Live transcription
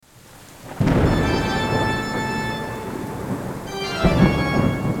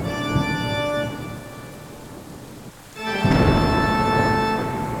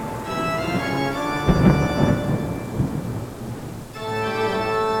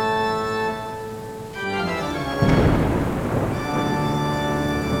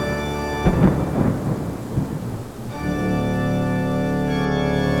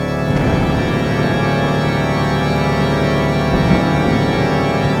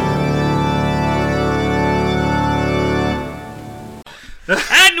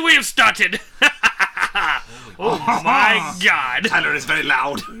And we have started. Oh my God. Tyler is very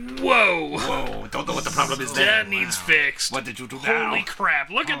loud. Whoa. Whoa, don't know what the problem is there. That needs fixed. What did you do now? Holy crap.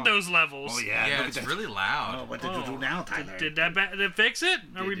 Look at those levels. Oh, yeah. Yeah, look it's at that. really loud. Oh, what did you do now, Tyler? Did that fix it?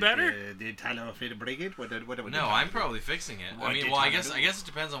 Are we better? Did Tyler afraid to break it? What No, I'm probably fixing it. What I mean, did well, I Tyler guess do? it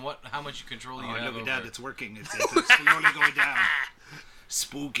depends on how much control you have look at over that. it. It's working. It's slowly going down.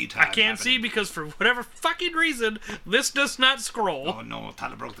 Spooky time. I can't see because for whatever fucking reason, this does not scroll. Oh no,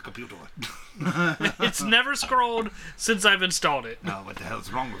 Tyler broke the computer. It's never scrolled since I've installed it. No, what the hell's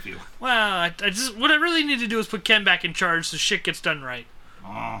wrong with you? Well, I just what I really need to do is put Ken back in charge so shit gets done right.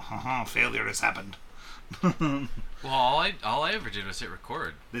 Failure has happened. Well, all I ever did was hit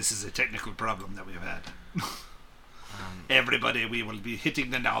record. This is a technical problem that we've had. Everybody, we will be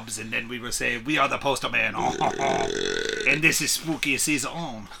hitting the knobs, and then we will say, "We are the Poster Man," and this is spooky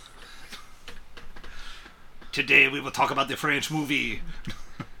season. Today we will talk about the French movie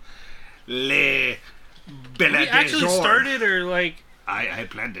Les Belles We actually started or like I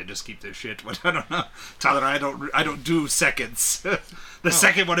planned to just keep this shit, but I don't know, Tyler. I don't do seconds. The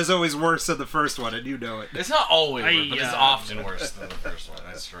second one is always worse than the first one, and you know it. It's not always worse, but it's yeah. often worse than the first one.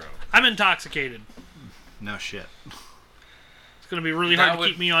 That's true. I'm intoxicated. No shit. It's gonna be really hard to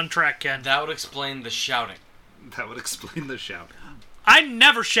keep me on track, Ken. That would explain the shouting. That would explain the shout. I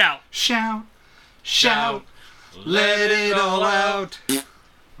never shout. Shout, shout, let it all out.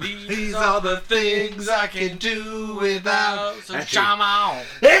 These are the things I can do without. So shout out.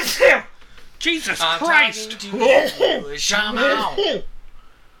 It's him. Jesus I'm Christ! talking to you. Shout out.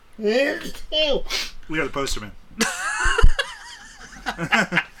 We are the Poster Man.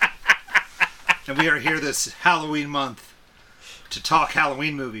 And we are here this Halloween month to talk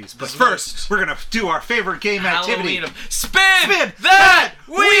Halloween movies. But first, we're going to do our favorite game activity. Halloween of spin that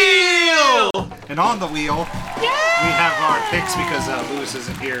wheel! And on the wheel, we have our picks because Lewis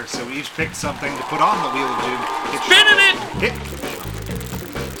isn't here. So we each picked something to put on the wheel to Spinning it!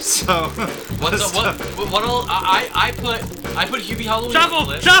 So, What I put Hubie Halloween on the Shuffle!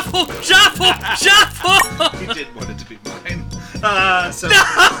 list. Shuffle! Shuffle! Shuffle! he did want it to be mine. Elijah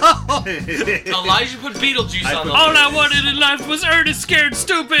put Beetlejuice on the All list. I wanted in life was Ernest Scared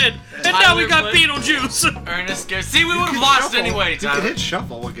Stupid! And now we got Tyler Beetlejuice! Ernest Scared. See, we would have lost anyway, You can Tyler. hit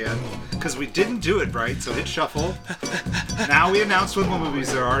shuffle again. Because we didn't do it right, so hit shuffle. Now we announced what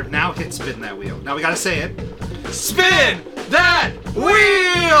movies there are. Now hit spin that wheel. Now we gotta say it. Spin that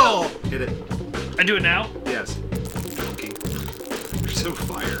wheel! Hit it. I do it now? Yes. Okay. You're so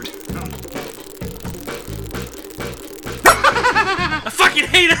fired. I fucking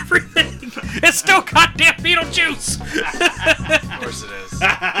hate everything! It's still goddamn Beetlejuice! Of course it is.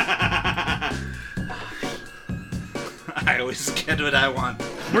 I always get what I want.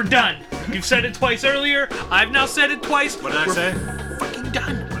 We're done. You've said it twice earlier. I've now said it twice. What did I We're say? fucking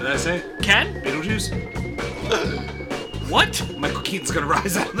done. What did I say? Ken? Beetlejuice? What Michael Keaton's gonna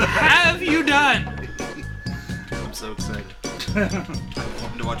rise out of the have you done? I'm so excited. I'm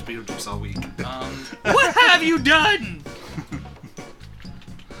wanting to watch Beetlejuice all week. What have you done?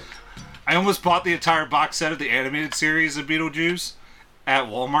 I almost bought the entire box set of the animated series of Beetlejuice at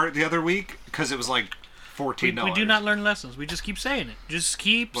Walmart the other week because it was like $14. We do not learn lessons. We just keep saying it. Just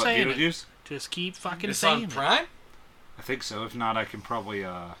keep What, saying Beetlejuice? it. Just keep fucking It's saying on Prime? I think so. If not, I can probably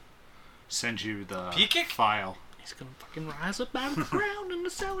send you the Peacock? file. it. He's gonna fucking rise up out of the ground in the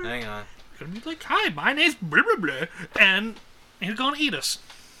cellar. Hang on. He's gonna be like, "Hi, my name's blah blah blah," and he's gonna eat us.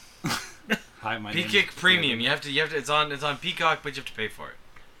 Hi, my Peacock Premium. You have to. It's on Peacock, but you have to pay for it.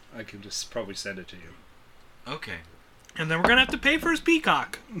 I can just probably send it to you. Okay. And then we're gonna have to pay for his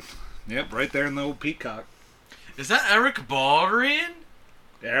peacock. Yep, right there in the old peacock. Is that Eric Baldwin?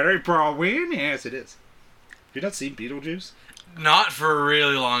 Eric Baldwin? Yes, it is. Have you not seen Beetlejuice? Not for a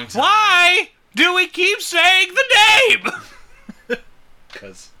really long time. Why do we keep saying the name?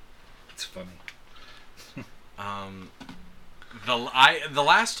 Because it's funny. The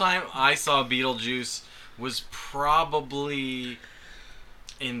last time I saw Beetlejuice was probably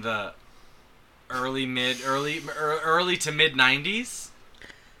in the early to mid 90s.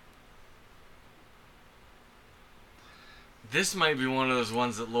 This might be one of those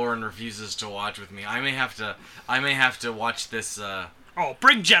ones that Lauren refuses to watch with me. I may have to watch this Oh,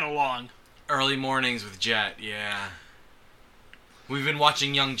 bring Jet along. early mornings with Jet. Yeah. We've been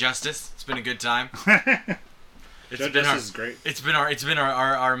watching Young Justice. It's been a good time. This is great. It's been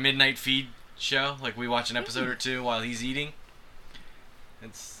our midnight feed show. Like we watch an episode or two while he's eating.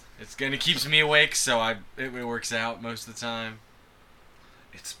 It's gonna keeps me awake, so it works out most of the time.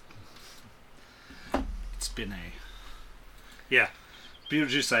 It's been a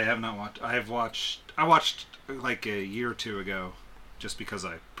Beetlejuice. I have not watched. I watched like a year or two ago, just because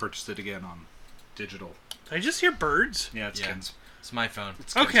I purchased it again on digital. Did I just hear birds? Yeah, it's Yeah. Ken's. It's my phone.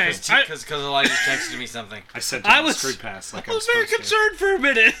 It's Ken's Okay. phone. Because Elijah texted me something. I sent him I a was- screen pass. Like I was very supposed to. concerned for a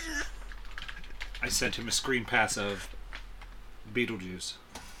minute. I sent him a screen pass of Beetlejuice.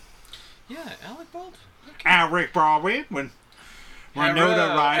 Yeah, Alec Baldwin. Eric Baldwin when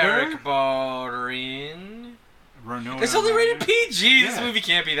Winona Ryder. Eric Baldwin. Winona It's only rated Ryder. PG. This Yeah. movie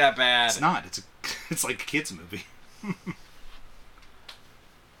can't be that bad. It's not. It's like a kids movie.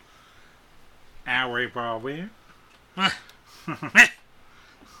 Eric Baldwin.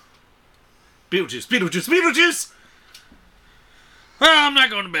 Beetlejuice. Well, I'm not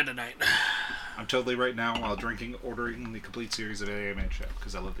going to bed tonight. I'm totally right now while drinking, ordering the complete series of the A.M.N. Show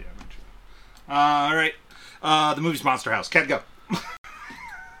because I love the A.M.N. Show. All right, the movie's Monster House. Cat, go.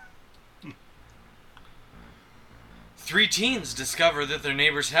 3 teens discover that their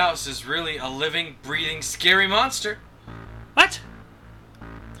neighbor's house is really a living, breathing, scary monster. What?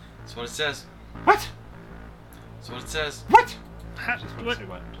 That's what it says. What? That's what it says. What?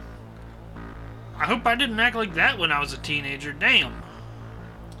 What? I hope I didn't act like that when I was a teenager. Damn.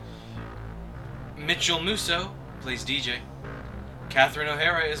 Mitchell Musso plays DJ. Catherine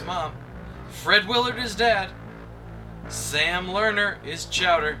O'Hara is mom. Fred Willard is dad. Sam Lerner is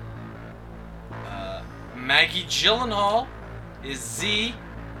Chowder. Maggie Gyllenhaal is Z.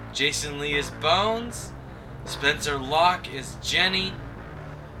 Jason Lee is Bones. Spencer Locke is Jenny.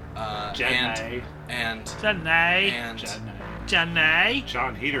 Jenny. And Jenny.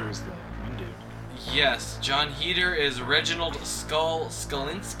 John Heater is the one dude. yes, John Heater is Reginald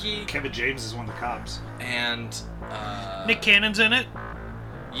Skolinski. Kevin James is one of the cops. And Nick Cannon's in it.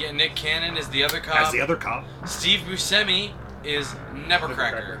 yeah, Nick Cannon is the other As cop. the other cop. Steve Buscemi is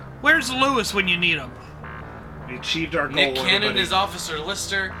Nevercracker. Where's Lewis when you need him? We achieved our goal. Nick Cannon everybody. is Officer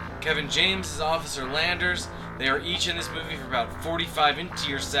Lister. Kevin James is Officer Landers. They are each in this movie for about 45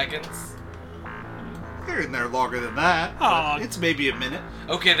 entire seconds. They're in there longer than that. Aw. But it's maybe a minute.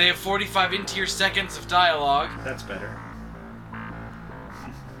 Okay, they have 45 entire seconds of dialogue. That's better.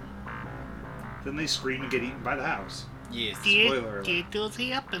 Then they scream and get eaten by the house. Yes. Spoiler alert. Get those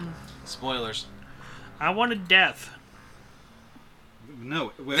happen. Spoilers. I wanted death.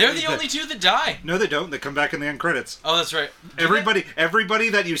 No, They're the only two that die. No, they don't. They come back in the end credits. Oh, that's right. Do Everybody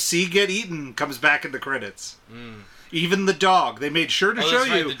that you see get eaten comes back in the credits. Even the dog. They made sure to Oh, show that's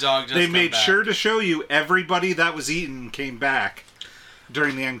right, you. the dog does they come made back. sure to show you everybody that was eaten came back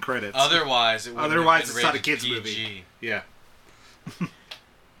during the end credits. Otherwise, it wouldn't Otherwise, have it's been not a rated kids PG. movie. Yeah.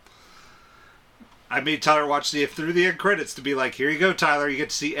 I made Tyler watch through the end credits to be like, here you go, Tyler. You get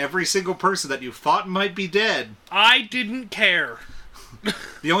to see every single person that you thought might be dead. I didn't care.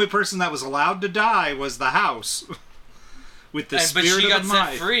 The only person that was allowed to die was the house. With the But spirit she of got the set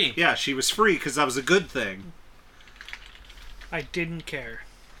mind. free. Yeah, she was free because that was a good thing. I didn't care.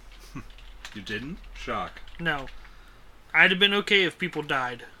 You didn't? Shock. No. I'd have been okay if people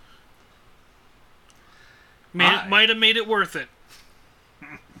died. Might have made it worth it.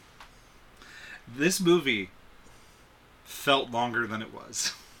 This movie felt longer than it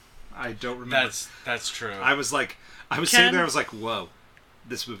was. I don't remember. That's true. I was sitting Ken? there, I was like, whoa,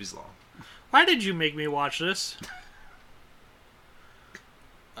 this movie's long. Why did you make me watch this?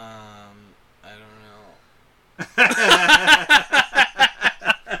 I don't know.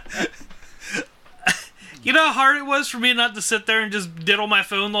 You know how hard it was for me not to sit there and just diddle my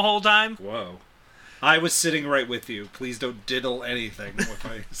phone the whole time? Whoa. I was sitting right with you. Please don't diddle anything if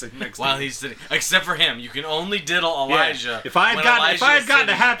I sit next While to you. he's sitting, except for him, you can only diddle Yeah. Elijah. If I had when gotten Elijah is a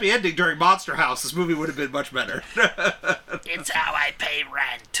sitting happy ending during Monster House, this movie would have been much better. It's how I pay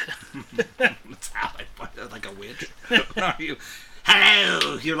rent. That's how I find it, like a witch. Are you?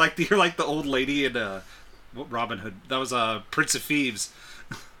 Hello. You're like the old lady in Robin Hood. That was Prince of Thieves.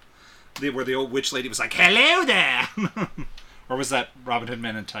 Where the old witch lady was like, "Hello there," or was that Robin Hood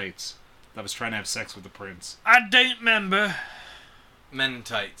Men in Tights that was trying to have sex with the prince? I don't remember. Men in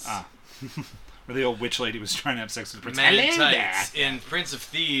Tights. Where the old witch lady was trying to have sex with the prince. Men in Hello Tights. there. In Prince of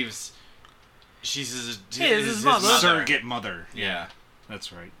Thieves, she's his mother. Surrogate mother. Yeah.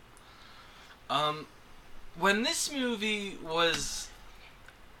 That's right. When this movie was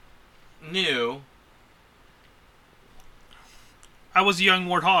new, I was a young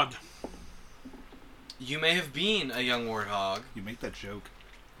warthog. you may have been a young warthog. You make that joke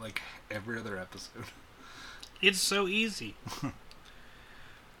like every other episode. It's so easy.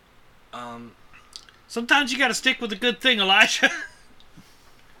 Sometimes you gotta stick with a good thing, Elijah.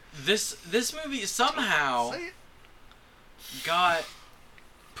 This movie somehow got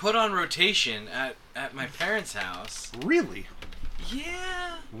put on rotation at my parents' house. Really?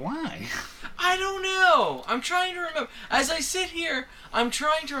 Yeah. Why? I don't know. I'm trying to remember. As I sit here, I'm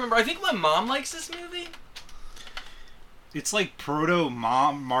trying to remember. I think my mom likes this movie. It's like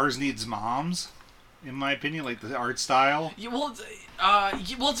Mars Needs Moms, in my opinion, like the art style. Yeah, well,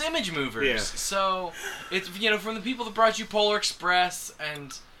 it's Image Movers. Yeah. So it's from the people that brought you Polar Express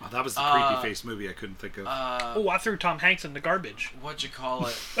and Oh, that was the creepy face movie I couldn't think of. Oh, I threw Tom Hanks in the garbage. What'd you call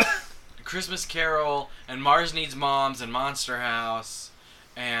it? Christmas Carol and Mars Needs Moms and Monster House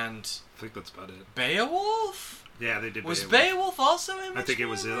and I think that's about it. Beowulf. Yeah, they did. Was Beowulf also Image I think it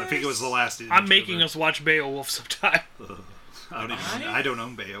was. Movers? I think it was the last. I'm making us watch Beowulf sometime. I don't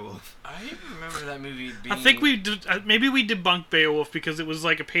own Beowulf. I remember that movie being... I think we did, maybe we debunked Beowulf because it was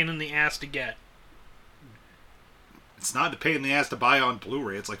like a pain in the ass to get. It's not a pain in the ass to buy on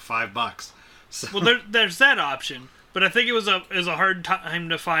Blu-ray. It's like $5. So. Well, there's that option, but I think it was a hard time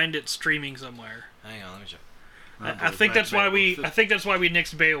to find it streaming somewhere. Hang on, let me check. I think that's why we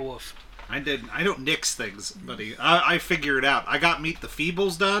nixed Beowulf. I don't nix things, buddy. I figure it out. I got Meet the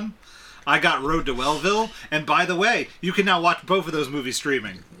Feebles done. I got Road to Wellville, and by the way, you can now watch both of those movies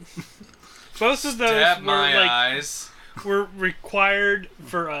streaming. Both of those Stab my eyes. were required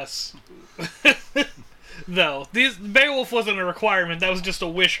for us. Though Beowulf wasn't a requirement; that was just a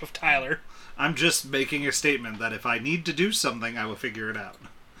wish of Tyler. I'm just making a statement that if I need to do something, I will figure it out.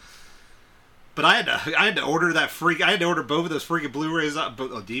 But I had to order that freak. I had to order both of those freaking Blu-rays,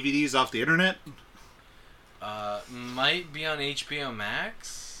 DVDs off the internet. Might be on HBO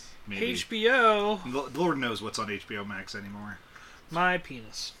Max. Maybe. HBO. Lord knows what's on HBO Max anymore. My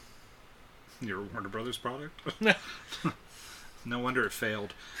penis. Your Warner Brothers product. No wonder it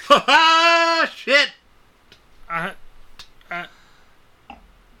failed. Shit. I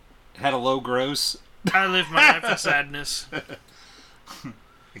Had a low gross. live my life of sadness.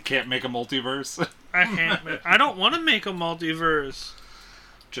 You can't make a multiverse. I can't. I don't want to make a multiverse.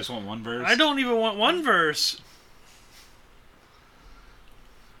 Just want one verse. I don't even want one verse.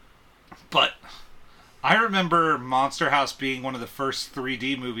 But I remember Monster House being one of the first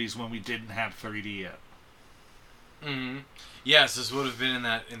 3D movies when we didn't have 3D yet. Mm-hmm. Yes, this would have been in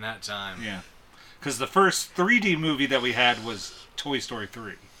that time. Yeah. Because the first 3D movie that we had was Toy Story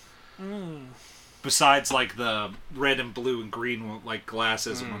 3. Besides, like, the red and blue and green, like,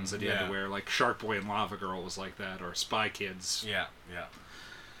 glasses ones that you had to wear. Like, Shark Boy and Lava Girl was like that. Or Spy Kids. Yeah.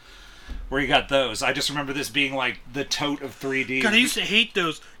 Where you got those. I just remember this being, like, the tote of 3D. God, I used to hate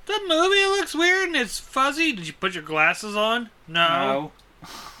those. The movie looks weird and it's fuzzy. Did you put your glasses on? No.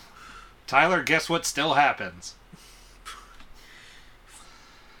 Tyler, guess what still happens?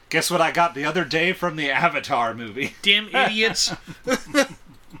 Guess what I got the other day from the Avatar movie? Damn idiots.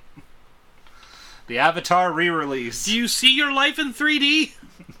 The Avatar re-release. Do you see your life in 3D?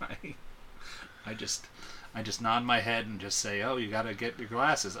 I just nod my head and just say, oh, you gotta get your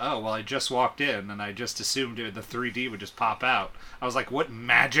glasses. Oh, well, I just walked in and I just assumed the 3D would just pop out. I was like, what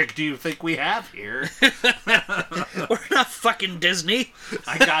magic do you think we have here? We're not fucking Disney.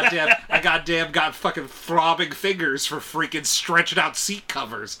 I goddamn got fucking throbbing fingers for freaking stretching out seat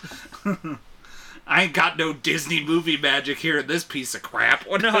covers. I ain't got no Disney movie magic here in this piece of crap.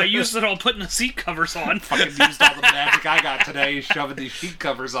 No, I used it all putting the seat covers on. Fucking used all the magic I got today shoving these sheet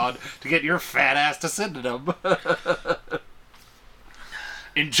covers on to get your fat ass to sit in them.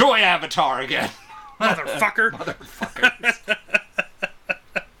 Enjoy Avatar again. Motherfucker. Motherfuckers.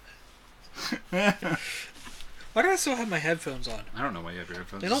 Why do I still have my headphones on? I don't know why you have your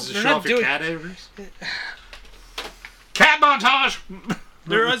headphones. They don't- Does it they're show not off your doing- cat ears? Cat montage!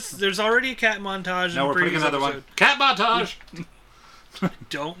 There's already a cat montage. No, in we're putting previous another episode. one. Cat montage!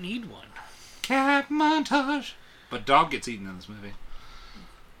 Don't need one. Cat montage! But dog gets eaten in this movie.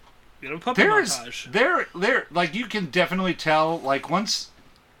 You know, puppy montage. There, like, you can definitely tell, like, once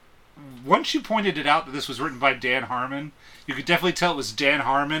you pointed it out that this was written by Dan Harmon, you could definitely tell it was Dan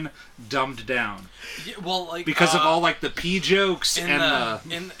Harmon dumbed down. Yeah, well, like Because of all, like, the pee jokes in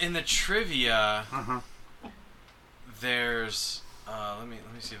and in the trivia. Uh-huh. There's let me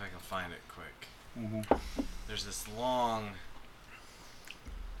see if I can find it quick. Mm-hmm. There's this long.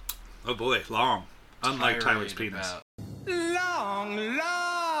 Oh boy, long. Unlike Tyler's tirade penis. about- Long,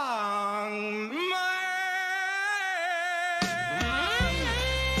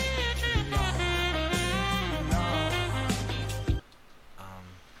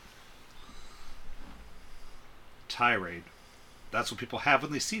 Tirade. That's what people have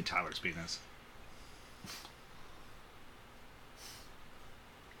when they see Tyler's penis.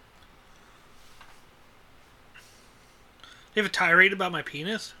 You have a tirade about my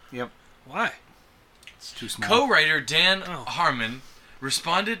penis? Yep. Why? It's too small. Co-writer Dan Oh. Harmon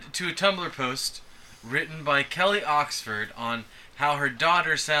responded to a Tumblr post written by Kelly Oxford on how her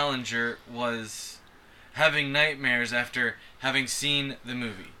daughter Salinger was having nightmares after having seen the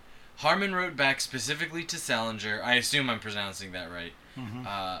movie. Harmon wrote back specifically to Salinger, I assume I'm pronouncing that right,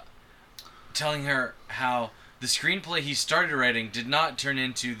 telling her how the screenplay he started writing did not turn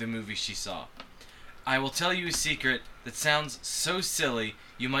into the movie she saw. I will tell you a secret that sounds so silly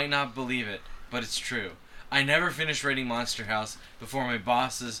you might not believe it, but it's true. I never finished writing Monster House before my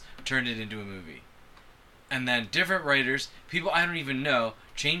bosses turned it into a movie. And then different writers, people I don't even know,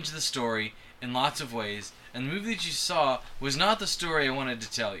 changed the story in lots of ways, and the movie that you saw was not the story I wanted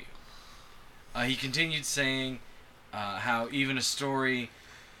to tell you. He continued saying how even a story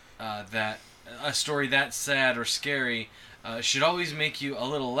that sad or scary should always make you a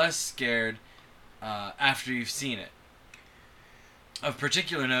little less scared after you've seen it. Of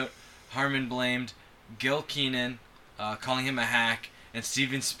particular note, Harmon blamed Gil Kenan, calling him a hack, and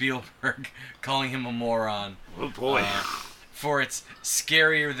Steven Spielberg calling him a moron. Oh boy. For its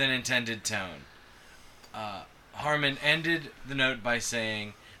scarier than intended tone. Harmon ended the note by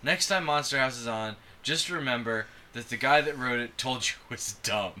saying, "Next time Monster House is on, just remember that the guy that wrote it told you it was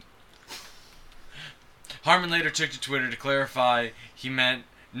dumb." Harmon later took to Twitter to clarify he meant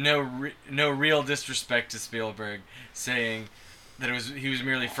no real disrespect to Spielberg, saying that he was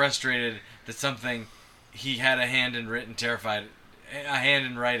merely frustrated that something he had a hand in writing terrified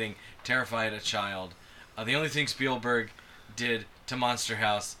a child. The only thing Spielberg did to Monster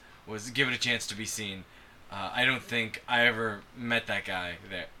House was give it a chance to be seen. I don't think I ever met that guy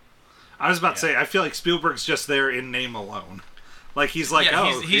there. I was about to say, I feel like Spielberg's just there in name alone. Like, he's like,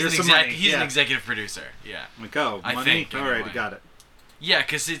 here's some money. He's an executive producer, yeah. Like, money? I think, All right, anyway. I got it. Yeah,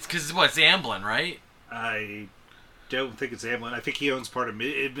 because it's Amblin, right? I don't think it's Amblin. I think he owns part of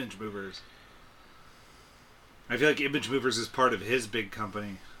Image Movers. I feel like Image Movers is part of his big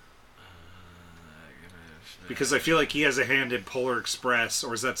company. Because I feel like he has a hand in Polar Express,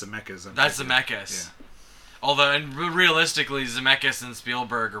 or is that Zemeckis? That's Zemeckis. Yeah. Although, and realistically, Zemeckis and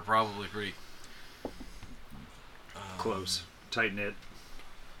Spielberg are probably pretty close, tight knit.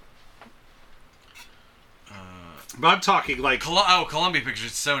 But I'm talking like Columbia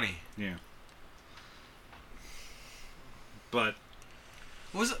Pictures, Sony. Yeah. But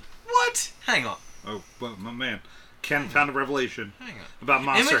Was it what? Hang on. oh, well, my man, Ken found a revelation Hang on. about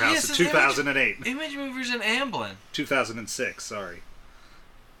Monster House in 2008, Image Movers and Amblin. 2006. Sorry.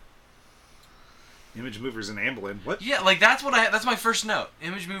 Image Movers and Amblin. What? Yeah, like that's my first note.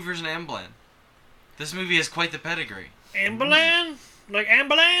 Image Movers and Amblin. This movie has quite the pedigree. Ambulan? Like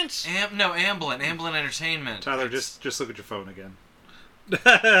ambulance? Amblin Entertainment. Tyler, just look at your phone again.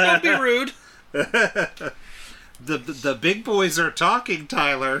 Don't be rude. The big boys are talking,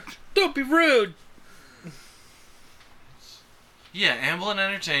 Tyler. Don't be rude. Yeah, Amblin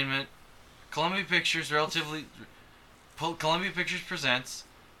Entertainment. Columbia Pictures presents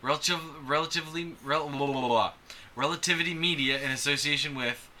Relativity Media in association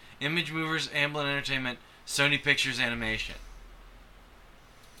with Image Movers, Amblin Entertainment, Sony Pictures Animation.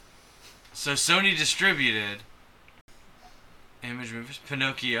 So Sony distributed Image Movers,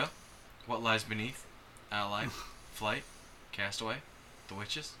 Pinocchio, What Lies Beneath, Ally, Flight, Castaway, The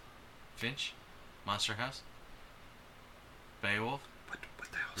Witches, Finch, Monster House, Beowulf, What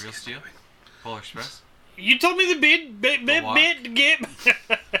the hell is Real Ken Steel, doing? Polar Express. You told me the bit.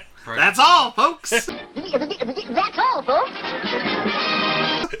 That's all, folks. That's all, folks.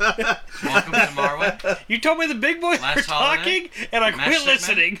 Welcome to Marwin. You told me the big boys were Last Holiday? talking, and I quit Matchstick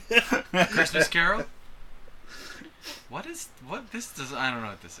listening. Christmas Carol. I don't know what this is.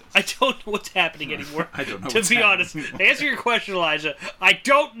 I don't know what's happening anymore. I don't know To what's be happening honest, anymore. to answer your question, Elijah, I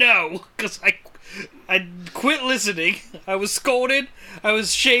don't know because I quit listening. I was scolded, I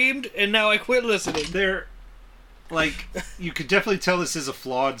was shamed, and now I quit listening. They're like, you could definitely tell this is a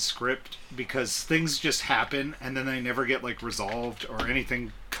flawed script because things just happen and then they never get like resolved or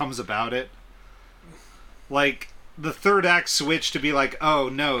anything comes about it. Like the third act switch to be like, oh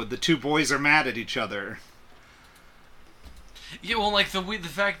no, the two boys are mad at each other. Yeah, well, like the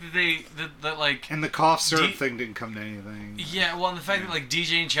fact that like And the cough syrup D- thing didn't come to anything. yeah, well, and the fact that like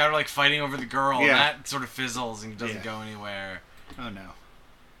DJ and Chad are like fighting over the girl, and Yeah. that sort of fizzles and doesn't Yeah. go anywhere. Oh no.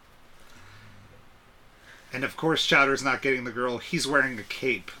 And of course Chowder's not getting the girl. He's wearing a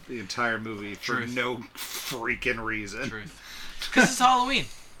cape the entire movie for Truth. no freaking reason. Truth, because it's Halloween.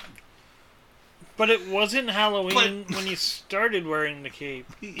 But it wasn't Halloween when you started wearing the cape.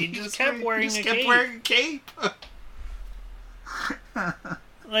 You just kept wearing a cape. wearing a cape.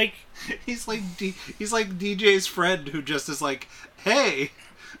 Like, He's like DJ's friend who just is like, hey,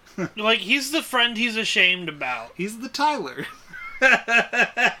 he's the friend he's ashamed about. he's the Tyler.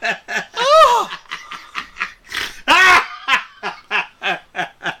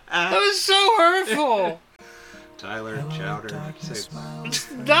 water.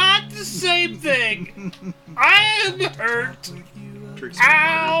 Not the same thing. I am hurt. Drink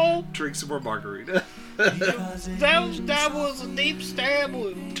Ow! some more margarita. That was a deep stab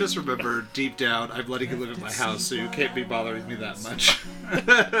wound. Just remember, deep down, I'm letting you live in my house, so you can't be bothering me that much.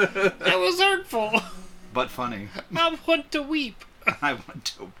 That was hurtful. But funny. I want to weep. I want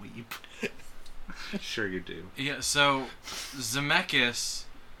to weep. Sure you do. Yeah, so Zemeckis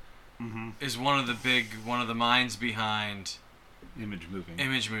is one of the minds behind Image moving.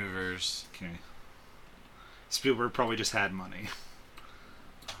 Image Movers. Okay. Spielberg probably just had money.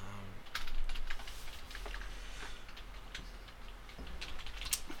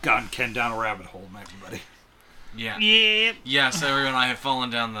 Gotten Ken down a rabbit hole, everybody. Yeah. Yep. Yes, everyone, I have fallen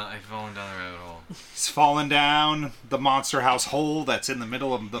down the rabbit hole. He's fallen down the monster house hole that's in the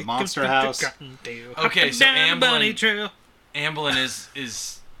middle of the monster house. Okay, so Down the bunny Amblin, trail. Amblin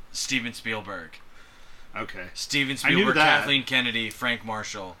is Steven Spielberg. Okay. Steven I knew Spielberg, that. Kathleen Kennedy, Frank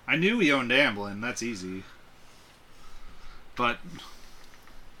Marshall. I knew he owned Amblin. That's easy. But...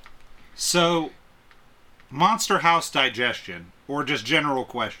 So... Monster House digestion. Or just general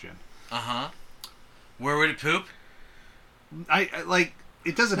question. Uh-huh. Where would it poop? I like...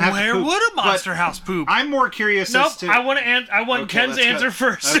 It doesn't have Where to poop, would a but monster house poop? I'm more curious Nope, as to... I want Okay, Ken's let's go. answer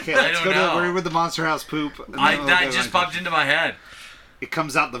first. Okay, let's I go don't to know. where would the monster house poop? That just popped into my head. It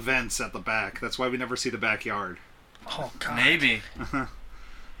comes out the vents at the back. That's why we never see the backyard. Oh god. Maybe.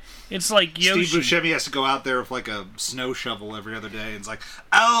 It's like Yoshi. Steve Buscemi has to go out there with like a snow shovel every other day, and it's like,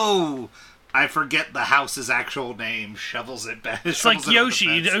 oh, I forget the house's actual name. Shovels it back. It's like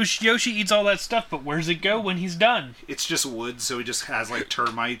Yoshi. Yoshi eats all that stuff, but where's it go when he's done? It's just wood, so he just has like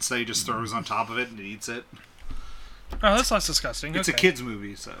termites that he just throws on top of it and eats it. Oh, that's less disgusting. It's a kids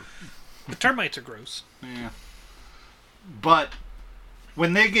movie, so The termites are gross. yeah. But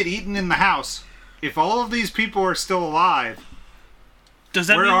when they get eaten in the house, if all of these people are still alive, Does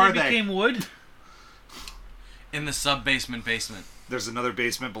that Where mean are they they? became wood? In the sub-basement basement. there's another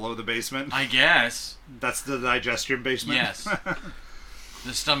basement below the basement. I guess. That's the digestion basement. Yes.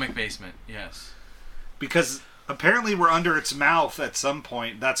 The stomach basement, yes. Because apparently we're under its mouth at some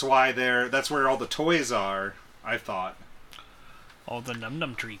point. That's why that's where all the toys are, I thought. All the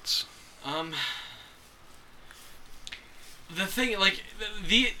num-num treats. The thing, like,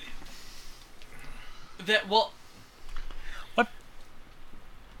 well... What?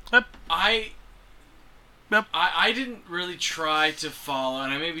 Yep. Yep. I didn't really try to follow,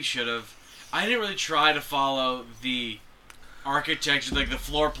 and I maybe should have. I didn't really try to follow the architecture, like the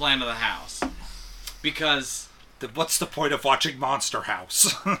floor plan of the house, because What's the point of watching Monster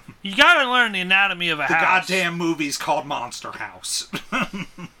House? You gotta learn the anatomy of a The house. goddamn movie's called Monster House.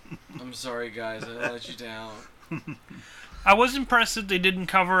 I'm sorry, guys, I let you down. I was impressed that they didn't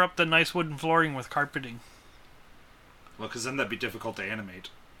cover up the nice wooden flooring with carpeting. Well, because then that'd be difficult to animate.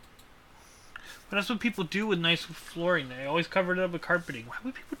 But that's what people do with nice flooring. They always cover it up with carpeting. Why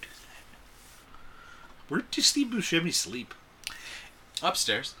would people do that? Where did Steve Buscemi sleep?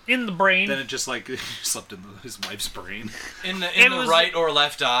 Upstairs, In the brain. Then it just like he slept in his wife's brain. in the It was- right or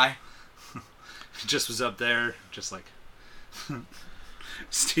left eye. He just was up there, just like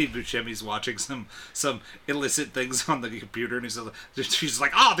Steve Buscemi's watching some illicit things on the computer, and she's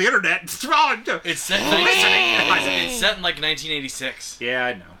like, "Oh, the internet!" It's set. It's set in like 1986. Yeah,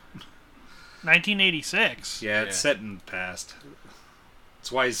 I know. 1986. Yeah, it's Yeah. set in the past.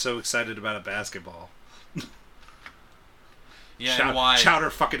 That's why he's so excited about a basketball. Yeah, and why Chowder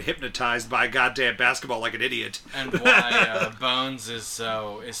fucking hypnotized by a goddamn basketball like an idiot. and why Bones is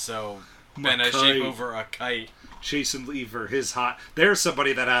so bent a shape kite. over a kite. Jason Lever, his hot. There's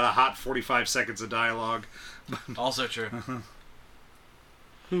somebody that had a hot 45 seconds of dialogue. Also true.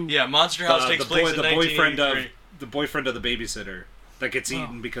 Yeah, Monster House takes place in the boyfriend 1983. the boyfriend of the babysitter that gets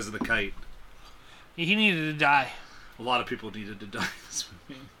eaten because of the kite. He needed to die. A lot of people needed to die in this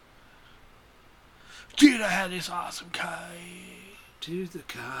movie. Dude, I had this awesome kite. Dude, the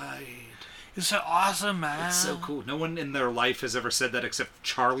kite. It's so awesome, man. It's so cool. No one in their life has ever said that except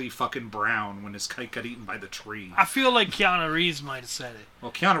Charlie fucking Brown when his kite got eaten by the tree. I feel like Keanu Reeves might have said it.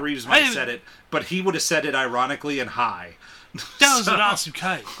 Well, Keanu Reeves might have said it, but he would have said it ironically and high. That was an awesome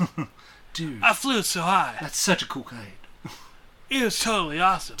kite. Dude, I flew it so high. that's such a cool kite. It was totally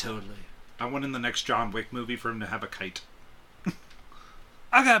awesome. Totally. I want in the next John Wick movie for him to have a kite.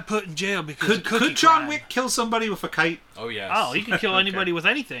 I got put in jail because of cookie Could John crime. Wick kill somebody with a kite? Oh yes. Oh, he can kill anybody with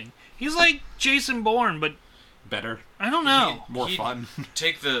anything. He's like Jason Bourne, but Better. I don't know. More He'd fun.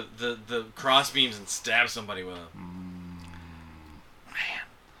 Take the cross beams and stab somebody with them.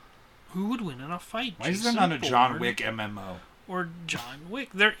 Who would win in a fight? Why is Jason there not a John Bourne Wick MMO? or John Wick.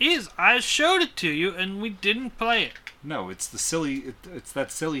 There is. I showed it to you, and we didn't play it. No, it's the silly. It's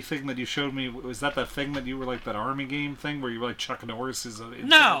that silly thing that you showed me. Was that thing that you were like that army game thing where you were like chucking horses?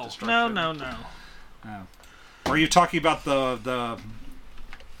 No. Oh. Or are you talking about the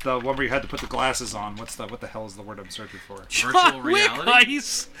one where you had to put the glasses on? What the hell is the word I'm searching for? Virtual John reality? Wick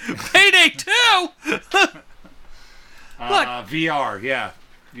Ice. Payday 2! VR, yeah.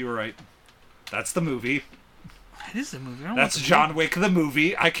 You were right. That's the movie. It is the movie. I don't That's want the John Wick the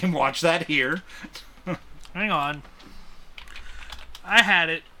movie. I can watch that here. Hang on. I had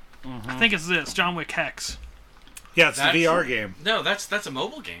it. I think it's this, John Wick Hex. Yeah, it's That's- the VR game. No, that's a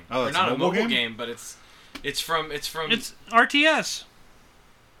mobile game. Oh, or it's not a a mobile mobile game? game, but it's from It's RTS.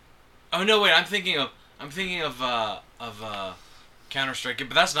 Oh no, wait, I'm thinking of Counter-Strike,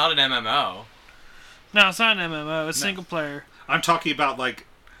 but that's not an MMO. No, it's not an MMO. It's single player. I'm talking about like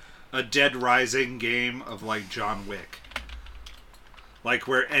a Dead Rising game of like John Wick. Like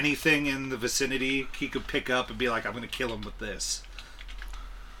where anything in the vicinity he could pick up and be like, I'm going to kill him with this.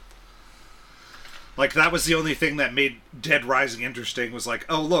 Like that was the only thing that made Dead Rising interesting was like,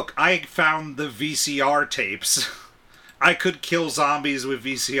 oh look, I found the VCR tapes. I could kill zombies with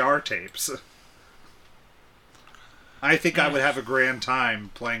VCR tapes. I think I would have a grand time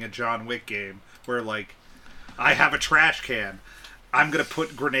playing a John Wick game where like I have a trash can. I'm going to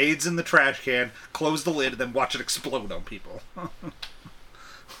put grenades in the trash can, close the lid, and then watch it explode on people.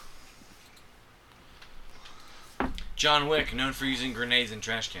 John Wick, known for using grenades in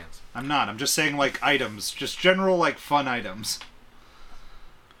trash cans. I'm not. I'm just saying, like, items. Just general, like, fun items.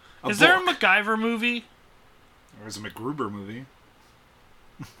 Is there a MacGyver movie? There's a MacGruber movie.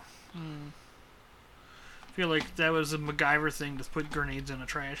 I feel like that was a MacGyver thing to put grenades in a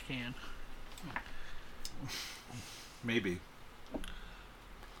trash can. Maybe.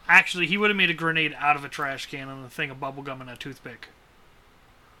 Actually, he would have made a grenade out of a trash can and a thing of bubblegum and a toothpick.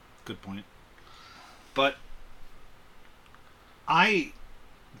 Good point. But I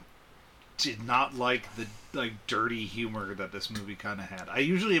did not like the dirty humor that this movie kind of had. I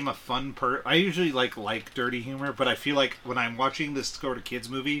usually am a fun I usually like dirty humor, but I feel like when I'm watching this sort of kids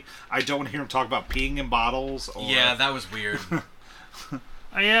movie, I don't hear him talk about peeing in bottles. Or... Yeah, that was weird.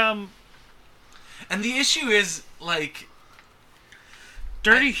 I am. And the issue is like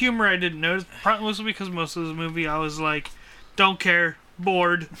Dirty humor I didn't notice, mostly because most of the movie I was like, don't care,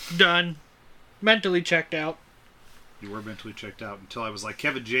 bored, done, mentally checked out. You were mentally checked out until I was like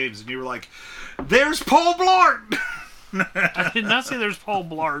Kevin James, and you were like, "There's Paul Blart." I did not say there's Paul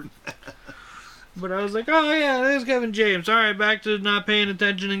Blart. But I was like, oh yeah, there's Kevin James. Alright, back to not paying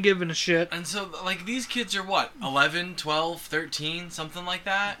attention and giving a shit. And so, like, these kids are what? 11, 12, 13, something like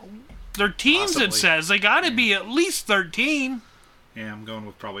that? They're teens, Possibly. it says. They gotta be at least 13. Yeah, I'm going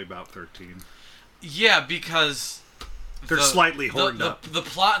with probably about 13. Yeah, because... They're slightly horned up. The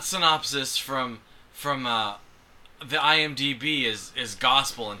plot synopsis from the IMDb is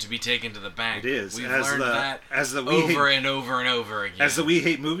gospel and to be taken to the bank. It is. We've As learned the- that as the We over Hate- and over and over again. As the We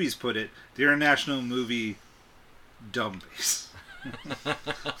Hate Movies put it, the international movie Dummies.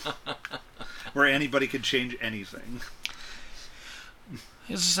 Where anybody can change anything.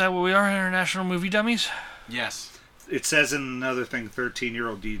 Is that what we are, international movie dummies? Yes. It says in another thing,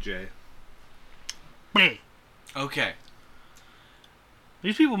 13-year-old DJ. Bleh. Okay.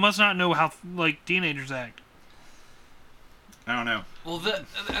 These people must not know how, like, teenagers act. I don't know. Well,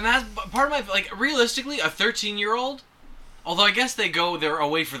 and that's part of my, like, realistically, a 13-year-old, although I guess they're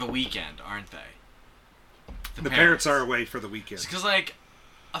away for the weekend, aren't they? The parents are away for the weekend. Because, like,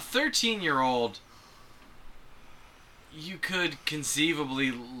 a 13-year-old, you could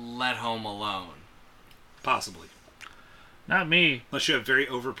conceivably let home alone. Possibly. Not me. Unless you have very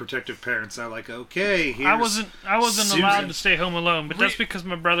overprotective parents that are like, okay, here's... I wasn't Susan. allowed to stay home alone, but that's because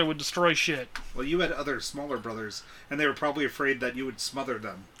my brother would destroy shit. Well, you had other smaller brothers, and they were probably afraid that you would smother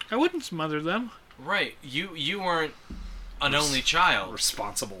them. I wouldn't smother them. Right. You weren't an only child.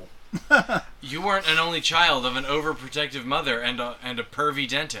 Responsible. You weren't an only child of an overprotective mother and a pervy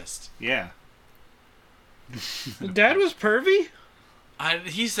dentist. Yeah. Dad was pervy?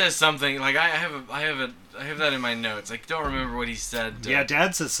 He says something like I have that in my notes. I don't remember what he said. Yeah,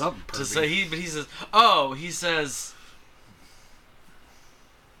 Dad says something To pervy. say he says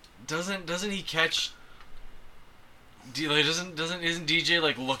doesn't he catch? Isn't DJ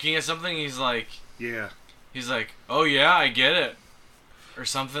like looking at something? He's like, oh yeah, I get it, or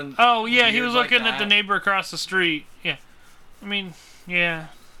something. Oh, yeah, he weird was like looking at that. the neighbor across the street. Yeah. I mean, yeah.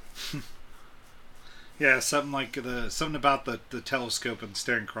 Yeah, something about the telescope and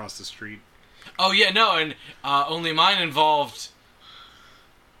staring across the street. Oh yeah, no, and only mine involved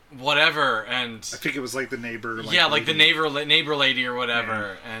whatever, and I think it was like the neighbor. yeah, like the lady. neighbor lady or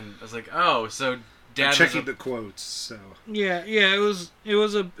whatever, and I was like, oh, so I'm Dad was checking the quotes. So Yeah, it was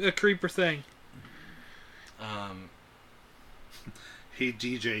a creeper thing. hey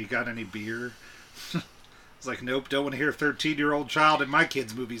DJ, you got any beer? It's like, nope, don't want to hear a 13-year-old child in my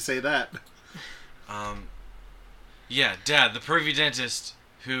kids' movie say that. Yeah, Dad, the pervy dentist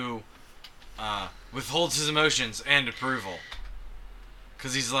who withholds his emotions and approval.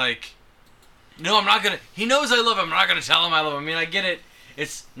 Because he's like, no, I'm not going to... He knows I love him. I'm not going to tell him I love him. I mean, I get it.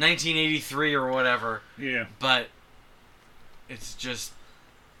 It's 1983 or whatever. Yeah. But it's just...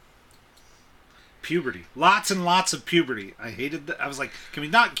 Puberty. Lots and lots of puberty. I hated that. I was like, can we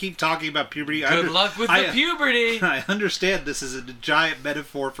not keep talking about puberty? Good luck with the puberty. I understand this is a giant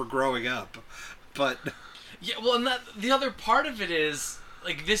metaphor for growing up, but... Yeah, well, and the other part of it is,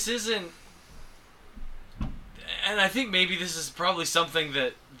 like, this isn't... And I think maybe this is probably something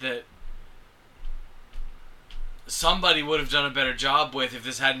that somebody would have done a better job with if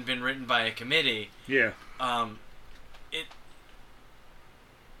this hadn't been written by a committee. Yeah.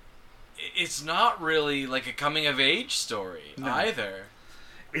 It's not really like a coming-of-age story either.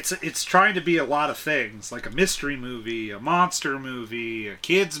 It's trying to be a lot of things, like a mystery movie, a monster movie, a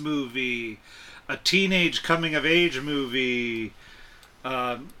kids movie, a teenage coming-of-age movie,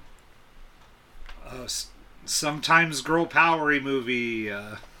 sometimes girl powery movie,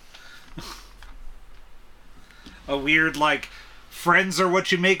 a weird, like, friends are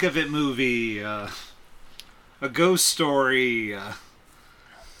what you make of it movie, a ghost story,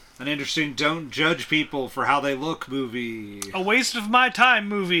 an interesting don't judge people for how they look movie. A waste of my time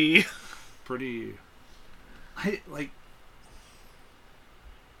movie. Pretty...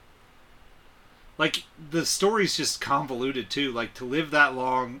 Like, the story's just convoluted, too. Like, to live that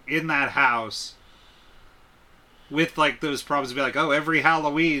long in that house with, like, those problems to be like, oh, every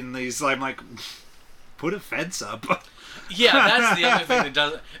Halloween, I'm like, put a fence up. Yeah, that's the other thing that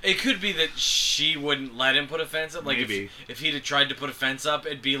does it. It could be that she wouldn't let him put a fence up. Like, Maybe. if he'd have tried to put a fence up,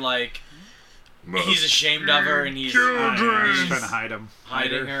 it'd be like he's ashamed of her and he's He's trying to hide him.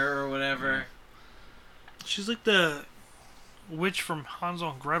 hiding her or whatever. She's like the witch from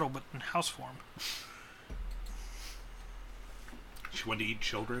Hansel and Gretel, but in house form. She wanted to eat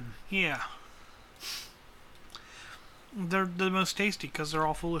children. Yeah. They're the most tasty because they're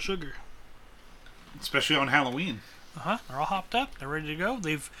all full of sugar. Especially on Halloween. They're all hopped up. They're ready to go.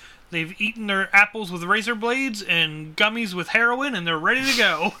 They've eaten their apples with razor blades and gummies with heroin, and they're ready to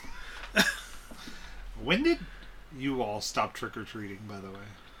go. When did you all stop trick-or-treating, by the way?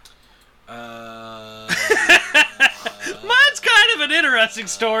 Mine's kind of an interesting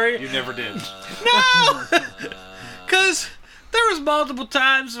story. You never did. No! Because there was multiple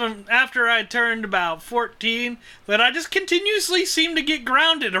times from after I turned about 14 that I just continuously seemed to get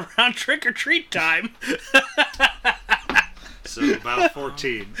grounded around trick-or-treat time. So, about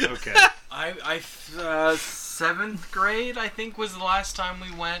 14. Okay. I 7th grade, I think, was the last time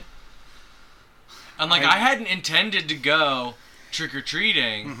we went. And, like, I hadn't intended to go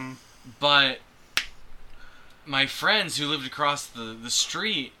trick-or-treating, but my friends who lived across the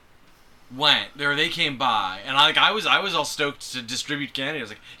street went. They came by. And, I was all stoked to distribute candy. I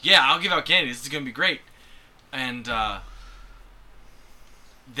was like, yeah, I'll give out candy. This is going to be great. And,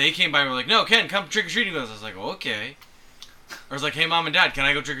 they came by and were like, no, Ken, come trick-or-treating with us. I was like, okay. I was like, hey, Mom and Dad, can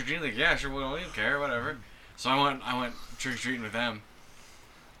I go trick-or-treating? Like, yeah, sure, we don't care, whatever. So I went trick-or-treating with them.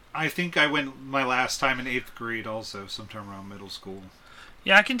 I think I went my last time in 8th grade also, sometime around middle school.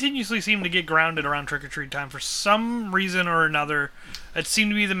 Yeah, I continuously seem to get grounded around trick-or-treat time for some reason or another. It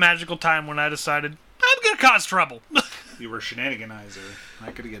seemed to be the magical time when I decided, I'm going to cause trouble. You were a shenaniganizer.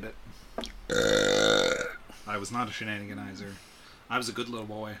 I could get it. I was not a shenaniganizer. I was a good little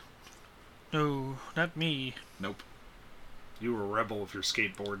boy. No, not me. Nope. You were a rebel with your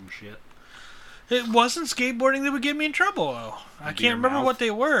skateboard and shit. It wasn't skateboarding that would get me in trouble, though. I Maybe can't your remember mouth? what they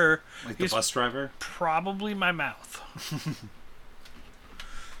were. Like the It's bus driver. Probably my mouth.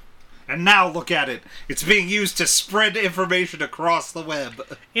 And now look at it. It's being used to spread information across the web.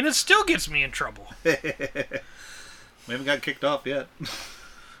 And it still gets me in trouble. We haven't got kicked off yet.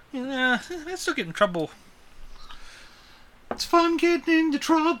 Yeah, I still get in trouble. It's fun getting into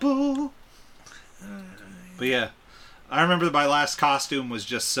trouble. But yeah, I remember my last costume was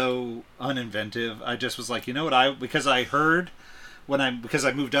just so uninventive. I just was like, you know what? Because I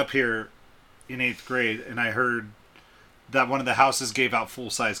moved up here in 8th grade, and I heard that one of the houses gave out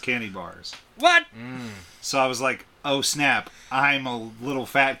full-size candy bars. What? So I was like, oh snap! I'm a little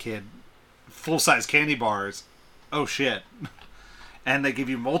fat kid. Full-size candy bars. Oh shit! And they give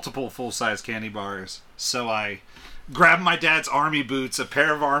you multiple full-size candy bars. So I grabbed my dad's army boots, a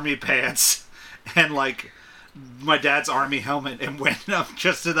pair of army pants, and like my dad's army helmet, and went up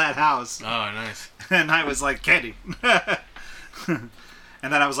just to that house. Oh, nice. And I was like, candy.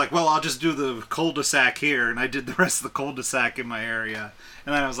 And then I was like, well, I'll just do the cul-de-sac here. And I did the rest of the cul-de-sac in my area.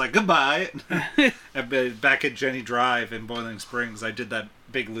 And then I was like, goodbye. And back at Jenny Drive in Boiling Springs, I did that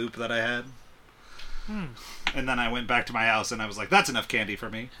big loop that I had. And then I went back to my house and I was like, that's enough candy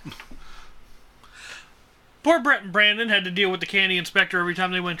for me. Poor Brett and Brandon had to deal with the candy inspector every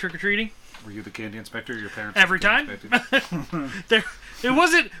time they went trick-or-treating. Were you the candy inspector or your parents? Every time. It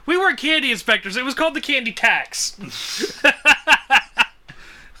wasn't. We weren't candy inspectors. It was called the candy tax.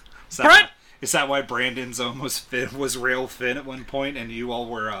 Brett? Is that why Brandon's was rail thin at one point, and you all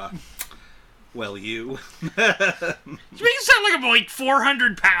were, well, you? You make it sound like I'm like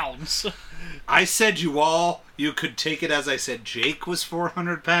 400 pounds. I said you all. You could take it as I said Jake was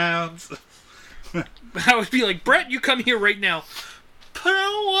 400 pounds. I would be like, Brett, you come here right now. But I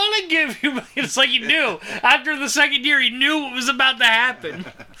don't want to give you. It's like he knew. After the second year, he knew what was about to happen.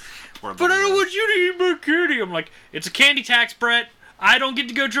 But I don't want you to eat my candy. I'm like, it's a candy tax, Brett. I don't get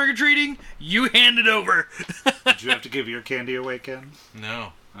to go trick-or-treating. You hand it over. Did you have to give your candy away, Ken?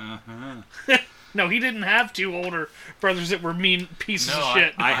 No. Uh-huh. No, he didn't have two older brothers that were mean pieces of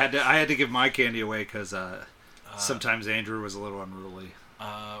shit. I had to give my candy away because sometimes Andrew was a little unruly.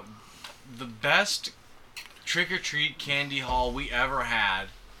 The best trick-or-treat candy haul we ever had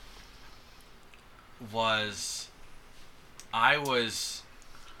was... I was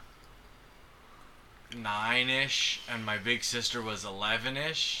 9-ish, and my big sister was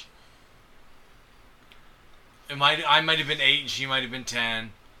 11-ish. I might have been 8, and she might have been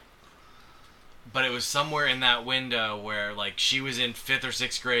 10. But it was somewhere in that window where, like, she was in 5th or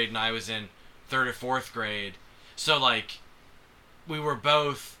 6th grade, and I was in 3rd or 4th grade. So, like, we were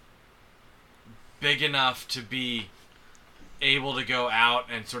both big enough to be able to go out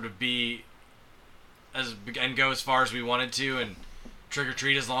and sort of be and go as far as we wanted to, and trick or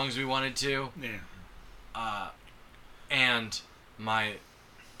treat as long as we wanted to. Yeah. And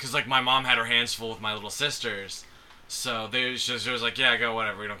because like my mom had her hands full with my little sisters, so she was like, yeah, go,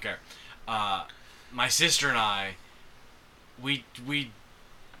 whatever, we don't care. My sister and I, we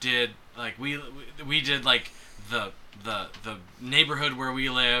did like we did like the neighborhood where we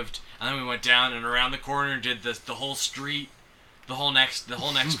lived, and then we went down and around the corner and did the whole street, the whole next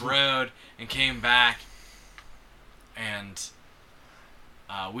road, and came back, and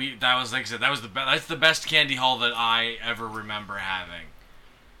that was, like I said, that's the best candy haul that I ever remember having,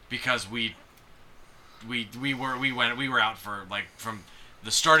 because we were out for, like, from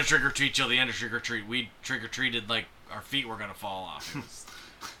the start of trick or treat till the end of trick or treat. We trick or treated like our feet were gonna fall off. It was,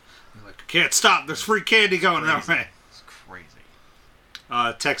 like, can't stop. There's free candy going that way. It's crazy.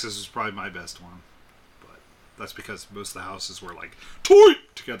 Texas was probably my best one, but that's because most of the houses were like tight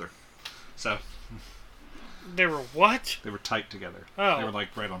together. So They were what? they were tight together. Oh. They were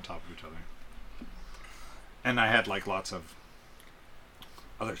like right on top of each other. And I had like lots of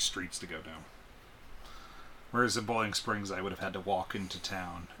other streets to go down. Whereas in Boiling Springs, I would have had to walk into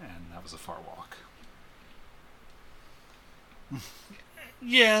town, and that was a far walk.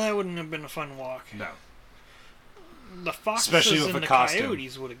 Yeah, that wouldn't have been a fun walk. No. The foxes Especially with and a the costume.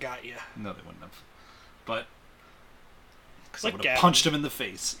 coyotes would have got you. No, they wouldn't have. But because Like I would have Gavin. punched him in the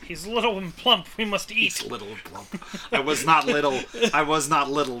face. He's little and plump. We must eat. He's little and plump. I was not little. I was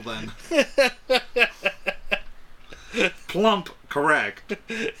not little then. Plump, correct.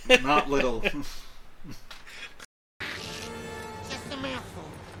 Not little. Just a mouthful.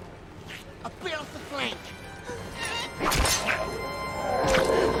 A bit off the flank.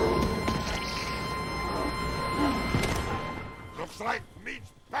 Looks like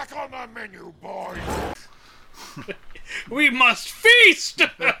meat's back on the menu, boys. We must feast!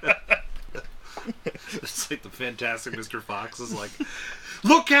 It's like the Fantastic Mr. Fox is like,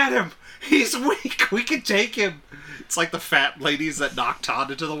 look at him! He's weak! We can take him! It's like the fat ladies that knocked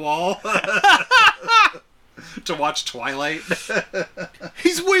Todd into the wall to watch Twilight.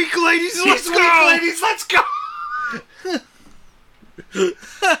 He's weak, ladies. He's weak, ladies! Let's go!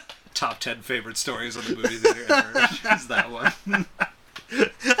 Top 10 favorite stories of the movie theater ever is that one. I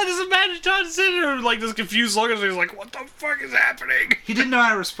just imagine Todd sitting there like this confused look, and he's like, "What the fuck is happening?" He didn't know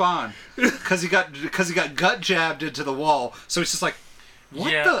how to respond because he got gut jabbed into the wall. So he's just like,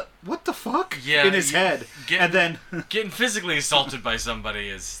 what the fuck? Yeah, in his head. And then getting physically assaulted by somebody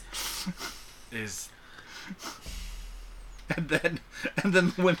is and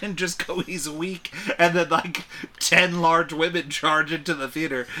then women just go, he's weak, and then like 10 large women charge into the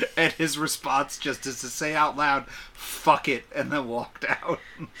theater, and his response just is to say out loud, "Fuck it," and then walked out.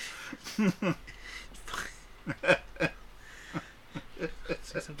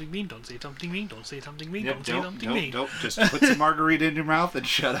 Say something mean, don't say something mean, don't say something mean, Yep, don't say something mean. don't. Just put some margarita in your mouth and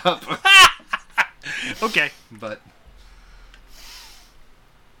shut up. Okay. But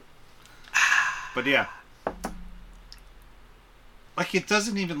yeah. Like, it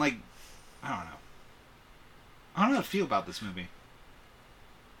doesn't even, like, I don't know. I don't know how to feel about this movie.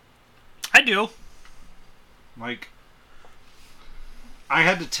 I do. Like, I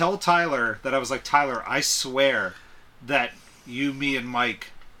had to tell Tyler that I was like, Tyler, I swear that you, me, and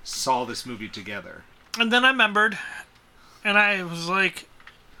Mike saw this movie together. And then I remembered, and I was like,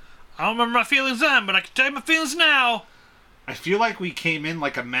 I don't remember my feelings then, but I can tell you my feelings now. I feel like we came in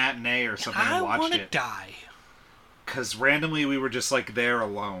like a matinee or something and I watched want to it. die. Because randomly we were just like there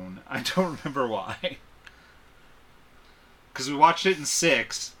alone. I don't remember why. Because we watched it in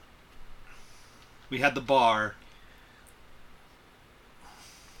 6. We had the bar.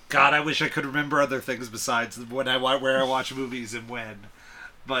 God, I wish I could remember other things besides where I watch movies and when.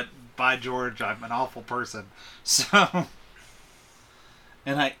 But by George, I'm an awful person. So,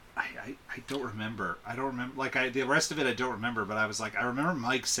 and I don't remember. I don't remember. Like, the rest of it I don't remember. But I was like, I remember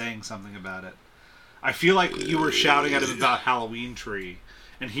Mike saying something about it. I feel like you were shouting at him about Halloween Tree,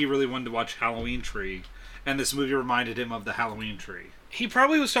 and he really wanted to watch Halloween Tree, and this movie reminded him of the Halloween Tree. He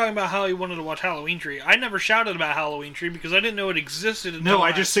probably was talking about how he wanted to watch Halloween Tree. I never shouted about Halloween Tree because I didn't know it existed until No,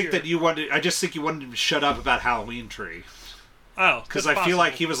 I just think last that you wanted. I just think you wanted him to shut up about Halloween Tree. Oh, Because I feel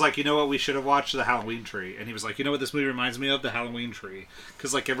like he was like, you know what, we should have watched the Halloween Tree, and he was like, you know what, this movie reminds me of the Halloween Tree.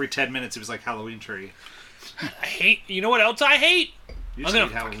 Because like every 10 minutes, it was like Halloween Tree. I hate. You know what else I hate? You I'm just gonna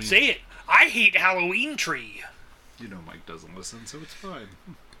hate fucking Halloween. say it. I hate Halloween Tree. You know, Mike doesn't listen, so it's fine.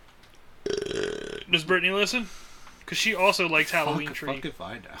 Does Brittany listen? Because she also likes Halloween Tree. Fuck if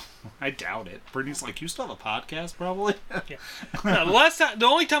I know. I doubt it. Brittany's like, you still have a podcast, probably. Yeah. No, the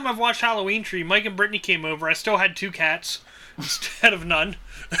only time I've watched Halloween Tree, Mike and Brittany came over. I still had 2 cats instead of none.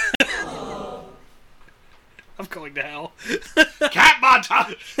 I'm going to hell. Cat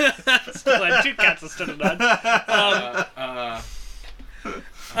montage. Still had 2 cats instead of none.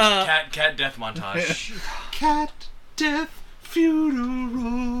 Cat death montage. Cat death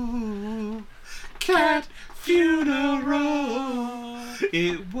funeral. Cat funeral.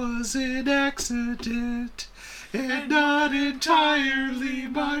 It was an accident and not entirely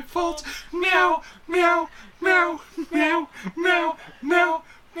my fault. Meow, meow, meow, meow, meow, meow,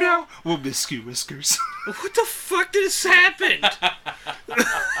 meow. We'll miss you, Whiskers. What the fuck just happened?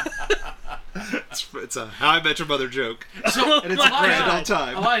 It's a How I Met Your Mother joke. So And it's a grand old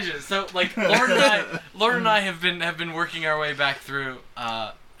time. Elijah, so like Lauren and I have been working our way back through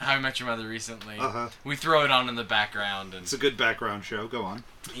How I Met Your Mother recently. Uh-huh. We throw it on in the background, and It's a good background show. Go on.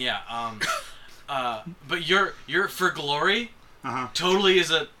 yeah. But your For Glory Uh-huh. totally is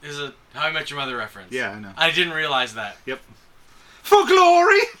a How I Met Your Mother reference. Yeah, I know. I didn't realize that. Yep. For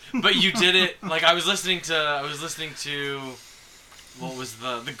glory! But you did it. Like I was listening to what was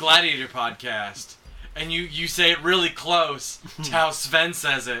the Gladiator podcast, and you say it really close to how Sven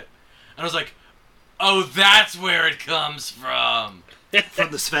says it, and I was like, oh, that's where it comes from. From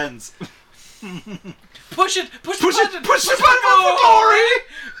the Svens. Push it, Push the button for glory!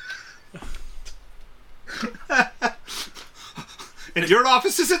 And your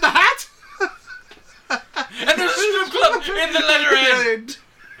office is in the hat? And there's a strip club in the letter N.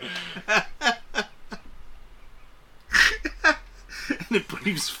 And it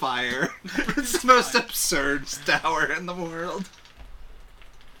breathes fire. It's the most absurd tower in the world.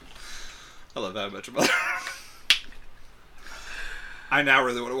 I love How I Met Your Mother. I now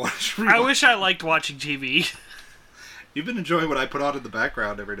really want to watch. I wish I liked watching TV. You've been enjoying what I put on in the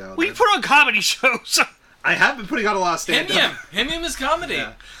background every now and We then. put on comedy shows. I have been putting on a lot of stand-up. Himium is comedy.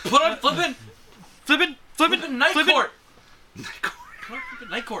 Yeah. Put on flippin' Night Night Court. Court.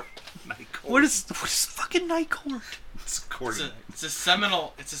 Night Court. Night Court. What is fucking Night Court? It's court. It's a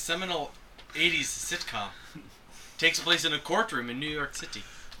seminal 80s sitcom. Takes place in a courtroom in New York City.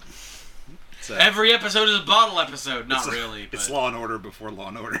 Every episode is a bottle episode. Not really, but It's Law and Order before Law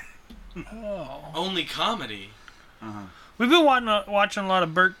and Order. Oh. only comedy. We've been watching a lot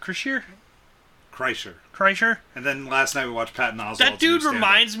of Bert Kreischer. Kreischer. And then last night we watched Patton Oswalt. That dude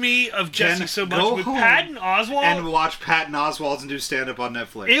reminds me of Jesse so much. go With home Patton Oswalt. And watch Patton Oswalt and do stand-up on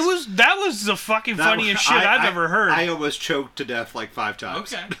Netflix. That was the fucking That funniest was- shit I've ever heard. I almost choked to death like 5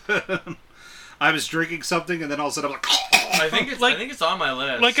 times. Okay. I was drinking something and then all of a sudden I'm like... I think it's on my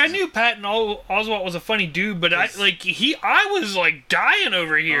list. Like I knew Patton Oswalt was a funny dude, but I was like dying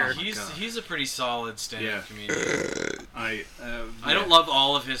over here. He's a pretty solid stand-up comedian. I I don't love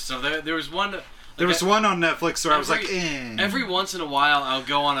all of his stuff. There was one There was one on Netflix where I was like, Every once in a while, I'll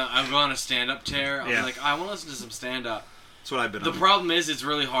go on a stand-up tear. I'll Yeah. be like, I want to listen to some stand-up. That's what I've been The on. problem is, it's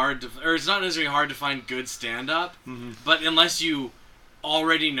really hard to, or it's not necessarily hard to find good stand-up, but unless you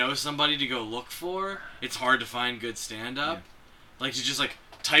already know somebody to go look for, it's hard to find good stand-up. Yeah. Like, to just, like,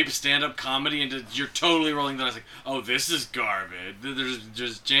 type stand-up comedy and you're totally rolling the dice, like, oh, this is garbage.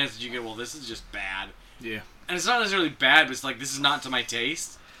 There's a chance that you get, well, this is just bad. Yeah. And it's not necessarily bad, but it's like, this is not to my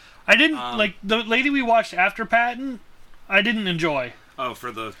taste. I didn't like the lady we watched after Patton. I didn't enjoy Oh,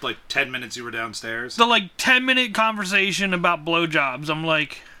 for the 10 minutes you were downstairs. the 10-minute conversation about blowjobs. I'm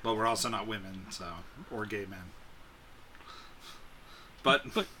like, But we're also not women, so or gay men. But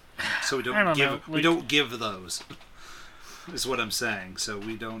so we I don't don't give know, we don't give those. Is what I'm saying. So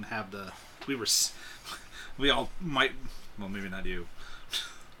we don't have the we all might, well, maybe not you.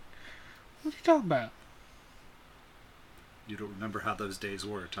 what are you talking about? You don't remember how those days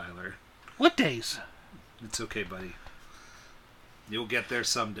were, Tyler. What days? It's okay, buddy. You'll get there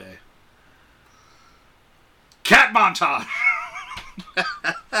someday. Cat montage.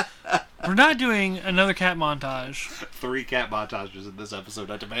 We're not doing another cat montage. 3 cat montages in this episode.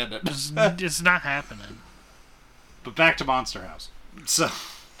 I demand it. It's not happening. But back to Monster House. So,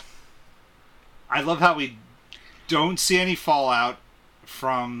 I love how we don't see any fallout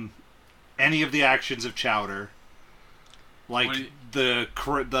from any of the actions of Chowder. Like the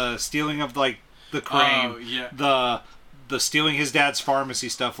stealing of the crane, Oh, yeah. the stealing his dad's pharmacy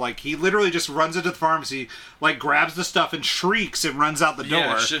stuff. Like, he literally just runs into the pharmacy, like, grabs the stuff and shrieks and runs out the door.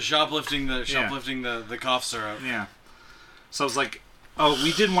 Yeah, shoplifting the cough syrup. Yeah. So I was like, oh,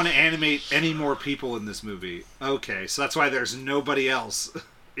 we didn't want to animate any more people in this movie. Okay, so that's why there's nobody else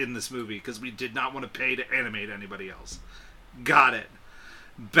in this movie, because we did not want to pay to animate anybody else. Got it.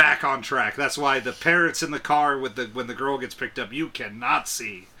 Back on track. That's why the parrots in the car when the girl gets picked up, you cannot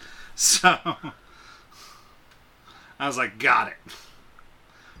see. So I was like, got it.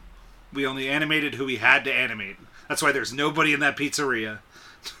 We only animated who we had to animate. That's why there's nobody in that pizzeria.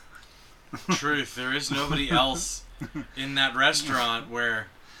 Truth, there is nobody else in that restaurant where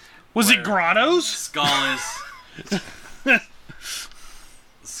Was it Grottos?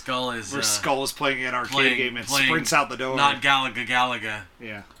 Skull is Where Skull is playing an arcade game and sprints out the door. Not Galaga.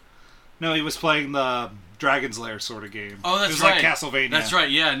 Yeah. No, he was playing the Dragon's Lair sort of game. Oh, that's it was right. like Castlevania. That's right.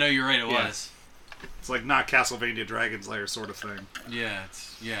 Yeah, no, you're right. It Yeah. was. It's like not Castlevania Dragon's Lair sort of thing. Yeah.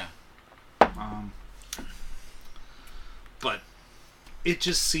 Yeah. But it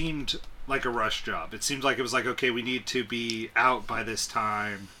just seemed like a rush job. It seemed like it was like, okay, we need to be out by this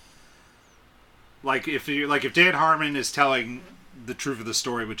time. Like if Dan Harmon is telling the truth of the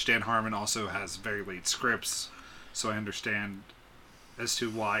story, which Dan Harmon also has very late scripts, so I understand as to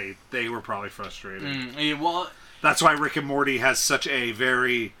why they were probably frustrated. Yeah, well, That's why Rick and Morty has such a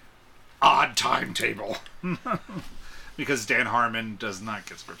very odd timetable. Because Dan Harmon does not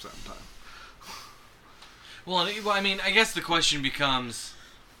get scripts out in time. well, I mean, I guess the question becomes,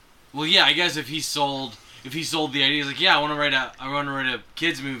 well, yeah, I guess if he sold the idea, he's like, yeah, I want to write a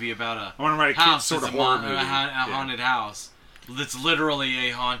kids movie about a I want to write a kids house sort of that's horror movie. a haunted house. That's literally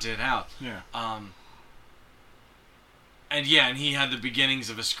a haunted house. Yeah. And he had the beginnings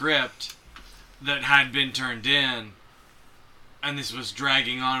of a script that had been turned in, and this was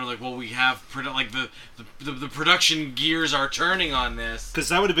dragging on. Like, well, we have the production gears are turning on this. Because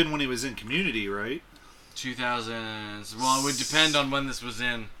that would have been when he was in Community, right? 2000s. Well, it would depend on when this was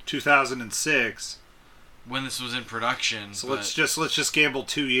in 2006. when this was in production. So but let's just gamble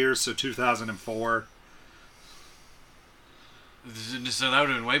 2 years. So 2004. so that would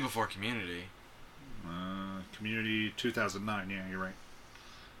have been way before Community. Community 2009. Yeah, you're right.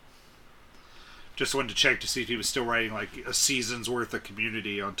 Just wanted to check to see if he was still writing like a season's worth of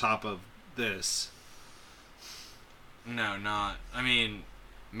Community on top of this. No, not. I mean,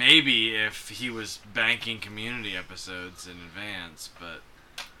 maybe if he was banking Community episodes in advance, but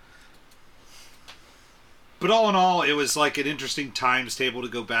all in all, it was like an interesting times table to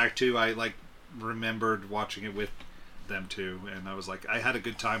go back to. I like remembered watching it with them too, and I was like, I had a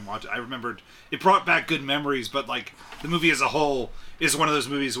good time watching. I remembered it brought back good memories, but like the movie as a whole is one of those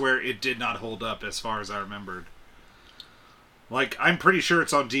movies where it did not hold up as far as I remembered. Like, I'm pretty sure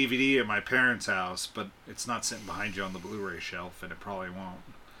it's on DVD at my parents' house, but it's not sitting behind you on the Blu-ray shelf, and it probably won't.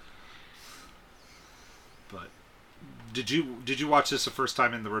 But did you watch this the first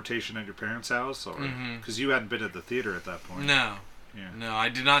time in the rotation at your parents' house, or because you hadn't been at the theater at that point? no. Yeah. No, I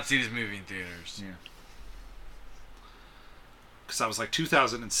did not see this movie in theaters. Yeah. Because that was like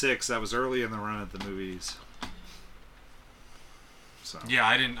 2006. That was early in the run of the movies. So Yeah,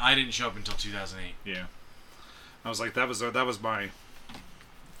 I didn't show up until 2008. yeah, I was like that was my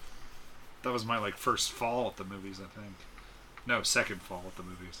That was my like first fall at the movies, I think. No, second fall at the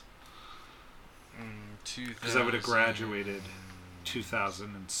movies. Because I would have graduated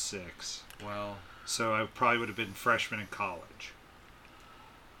 2006. Well, so I probably would have been freshman in college.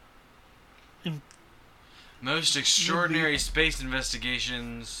 Most Extraordinary Space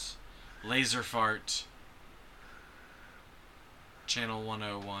Investigations, Laser Fart, Channel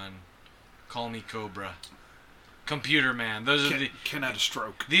 101, Call Me Cobra, Computer Man. Those are Ken had a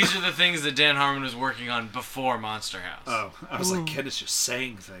stroke. These are the things that Dan Harmon was working on before Monster House. Oh, I was like, Ken is just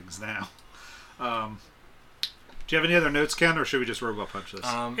saying things now. Do you have any other notes, Ken, or should we just robot punch this?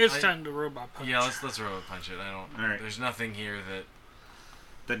 It's time to robot punch. Yeah, let's robot punch it. I don't. All right. There's nothing here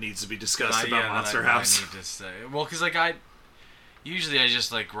that needs to be discussed about Monster House. I need to say. Well, because like I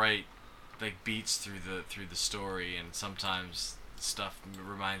just like write like beats through the story, and sometimes stuff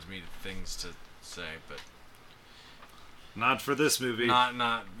reminds me of things to say, but not for this movie.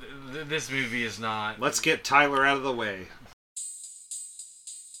 This movie is not. Let's get Tyler out of the way.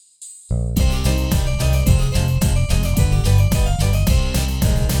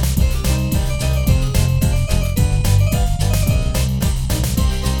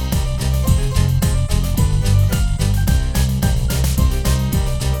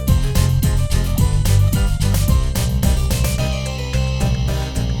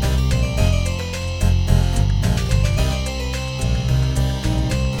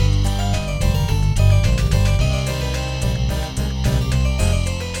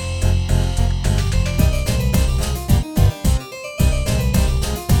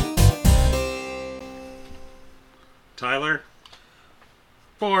 Tyler?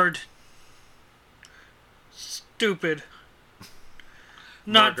 Bored. Stupid.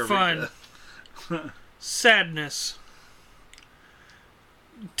 Not Margarita. fun. Sadness.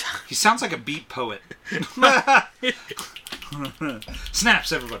 He sounds like a beat poet.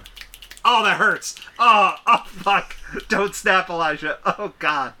 Snaps, everybody. Oh, that hurts. Oh, fuck. Don't snap, Elijah. Oh,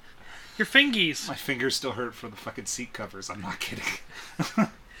 God. Your fingies. My fingers still hurt from the fucking seat covers. I'm not kidding.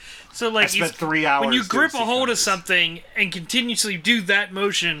 So like I spent 3 hours when you grip a doing hold of seat something and continuously do that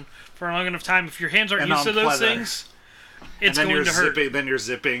motion for a long enough time, if your hands aren't And used to those unpleasant. things, it's and then going to hurt. Then you're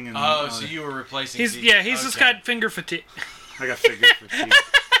zipping. And, Oh, so you were replacing. He's just got finger fatigue. I got finger fatigue.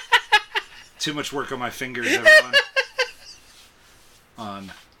 Too much work on my fingers, everyone.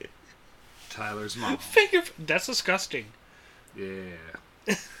 On Tyler's mom. That's disgusting.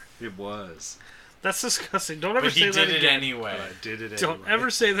 Yeah. It was. That's disgusting. Don't ever But say he that did it again. anyway. I did it Don't anyway. ever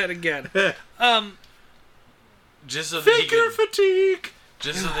say that again. Just so that Finger fatigue.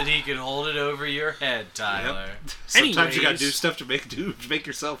 Just so that he could hold it over your head, Tyler. Sometimes you gotta Anyways. do stuff to make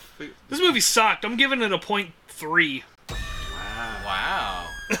yourself. This movie sucked. I'm giving it a 0.3. Wow.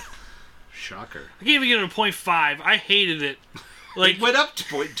 Shocker. I can't even give it a 0.5. I hated it. Like It went up to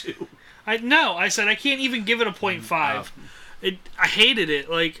 0.2. I said I can't even give it a 0.5. I hated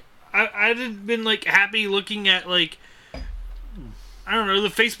it. Like I'd have been like happy looking at like I don't know, the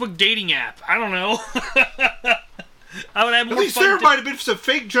Facebook dating app. I don't know. I would have more At least fun. there might have been some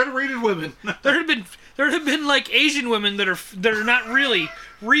fake generated women. There'd have been like Asian women that are not really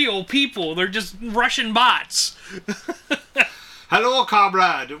real people. They're just Russian bots. Hello,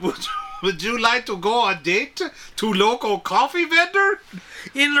 comrade. Would you like to go on a date to local coffee vendor?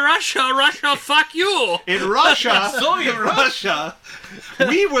 In Russia, fuck you. In Russia, Soviet Russia,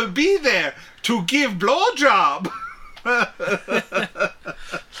 we will be there to give blowjob.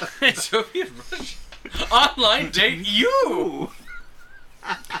 Soviet Russia. Online date you.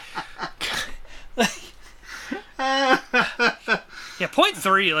 Yeah,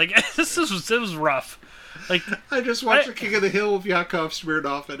 0.3. Like this was rough. Like I just watched The King of the Hill with Yakov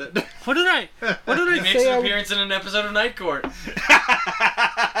Smirnoff in it. what did I He makes an appearance in an episode of Night Court.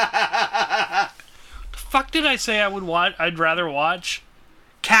 fuck did I say I would watch? I'd rather watch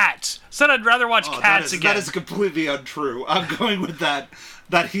Cats. Said I'd rather watch Cats again. That is completely untrue. I'm going with that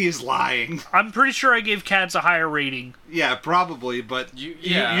he is lying. I'm pretty sure I gave Cats a higher rating. Yeah, probably, but You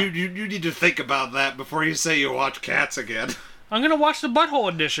need to think about that before you say you watch Cats again. I'm gonna watch the Butthole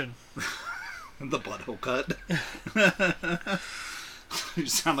edition. The butthole cut. You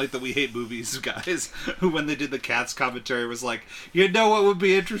sound like the We Hate Movies guys who, when they did the Cats commentary, was like, you know what would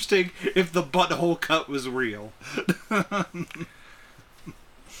be interesting if the butthole cut was real.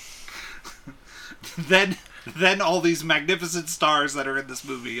 Then all these magnificent stars that are in this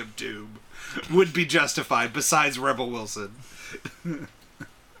movie of Doom would be justified, besides Rebel Wilson.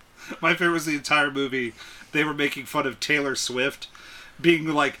 My favorite was the entire movie. They were making fun of Taylor Swift, being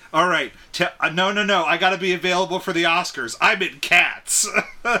like, all right, no, I gotta be available for the Oscars. I'm in Cats.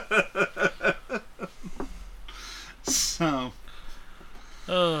 So.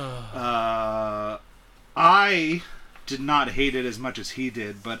 I did not hate it as much as he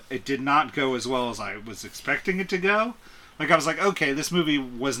did, but it did not go as well as I was expecting it to go. Like, I was like, okay, this movie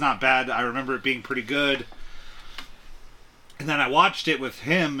was not bad. I remember it being pretty good. And then I watched it with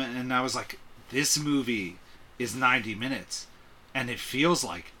him, and I was like, this movie is 90 minutes, and it feels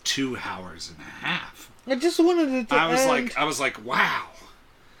like 2 hours and a half. I just wanted it to end. I was like, wow.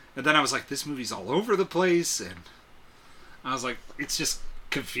 And then I was like, this movie's all over the place, and I was like, it's just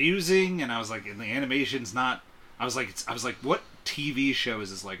confusing, and I was like, and the animation's not. I was like, what TV show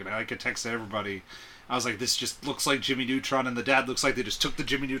is this like? And I could text everybody. I was like, this just looks like Jimmy Neutron, and the dad looks like they just took the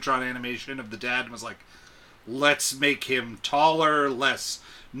Jimmy Neutron animation of the dad and was like, let's make him taller, less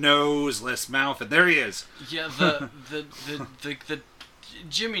nose, less mouth, and there he is. Yeah, the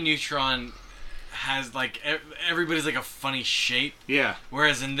Jimmy Neutron has like everybody's like a funny shape. Yeah.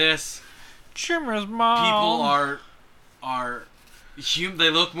 Whereas in this, Jimmy's mom. people are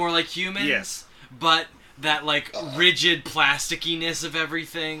they look more like humans. Yes. But that like rigid plasticiness of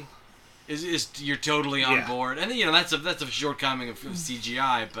everything is you're totally on board. And you know that's a shortcoming of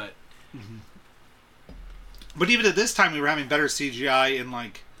CGI, but But even at this time, we were having better CGI in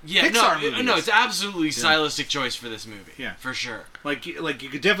like Pixar movies. No, it's absolutely stylistic choice for this movie. Yeah, for sure. Like you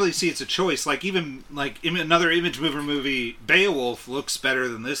could definitely see it's a choice. Like even like another Image Mover movie, Beowulf looks better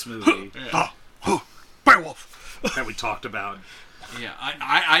than this movie. Beowulf that we talked about. Yeah,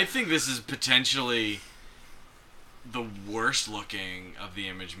 I think this is potentially the worst looking of the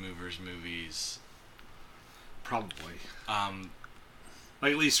Image Movers movies. Probably.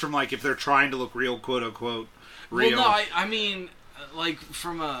 Like at least from like if they're trying to look real, quote unquote, real. Well, no, I mean, like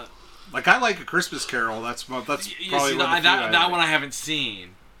from a. Like I like A Christmas Carol. That's probably that one I haven't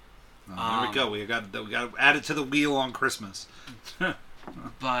seen. There we go. We got to add it to the wheel on Christmas.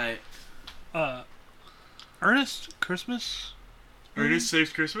 But Ernest Christmas? Ernest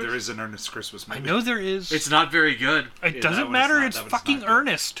Saves Christmas? There is an Ernest Christmas movie. I know there is. It's not very good. It doesn't matter. It's fucking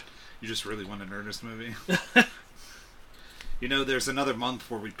Ernest. You just really want an Ernest movie? You know, there's another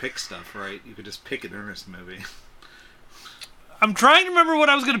month where we pick stuff, right? You could just pick an Ernest movie. I'm trying to remember what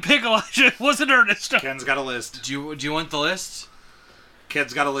I was going to pick, Elijah. It wasn't Ernest. Ken's got a list. Do you want the list?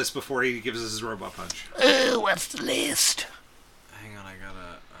 Ken's got a list before he gives us his robot punch. Oh, what's the list? Hang on, I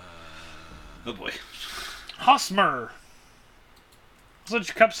gotta... Oh boy. Hosmer. That's what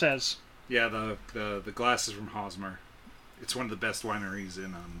your cup says. Yeah, the glass is from Hosmer. It's one of the best wineries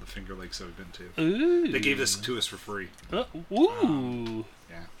in the Finger Lakes that we've been to. Ooh. They gave this to us for free. Ooh.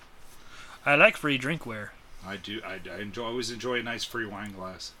 Yeah. I like free drinkware. I do. I always enjoy a nice free wine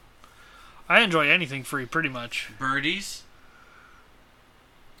glass. I enjoy anything free, pretty much. Birdies?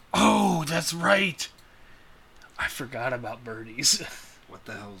 Oh, that's right. I forgot about birdies. What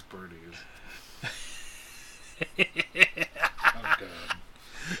the hell is birdies? Oh, God.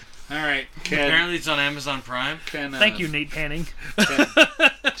 All right, Ken. Apparently it's on Amazon Prime. Ken, Thank you, Nate Panning. Ken,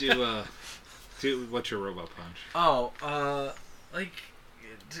 do what's your robot punch? Oh, like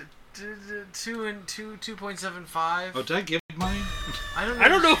 2.75. Oh, did I give mine? I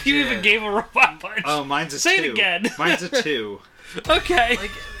don't know if you even gave a robot punch. Oh, mine's a 2. Say it again. Mine's a 2. Okay.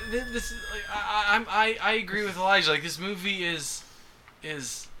 Like this, like, I agree with Elijah. Like this movie is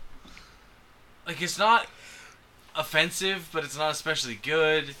like it's not offensive, but it's not especially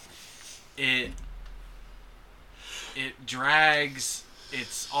good. It drags.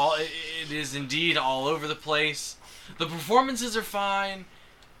 It is indeed all over the place. The performances are fine.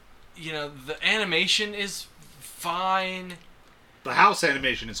 You know, the animation is fine. The house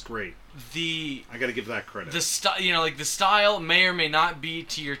animation is great. I gotta give that credit. The style may or may not be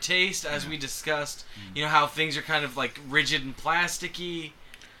to your taste, as we discussed. You know how things are kind of like rigid and plasticky.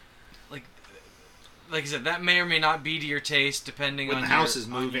 Like I said, that may or may not be to your taste, depending on when the house is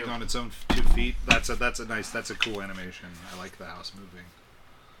moving on its own 2 feet. That's a cool animation. I like the house moving.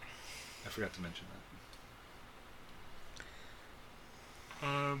 I forgot to mention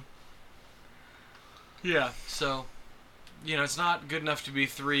that. Yeah. So, you know, it's not good enough to be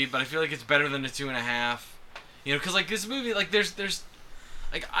 3, but I feel like it's better than a 2.5. You know, because like this movie, like there's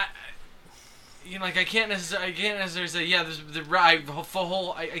like I can't necessarily say I can't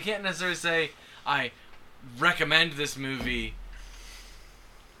necessarily say I recommend this movie,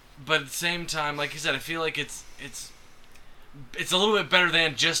 but at the same time, like I said, I feel like it's a little bit better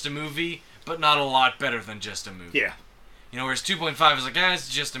than just a movie, but not a lot better than just a movie. Yeah. You know, whereas 2.5 is like, it's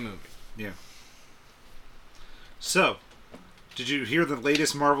just a movie. Yeah. So, did you hear the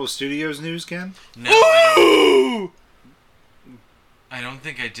latest Marvel Studios news, Ken? No. I don't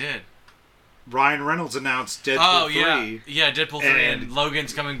think I did. Ryan Reynolds announced Deadpool Oh 3. yeah, Deadpool 3 and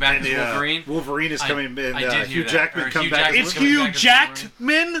Logan's coming back as Wolverine. Wolverine is coming, and I did hear Hugh that. Jackman Or come Hugh back. Jackman's It's coming Hugh back as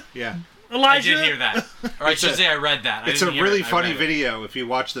Jackman, Yeah, I Elijah. did hear that, or I should say I read that. it's I a didn't hear really it, I funny read it. video. If you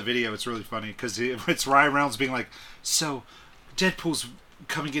watch the video, it's really funny because it's Ryan Reynolds being like, "So, Deadpool's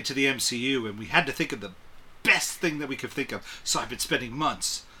coming into the MCU, and we had to think of the best thing that we could think of. So I've been spending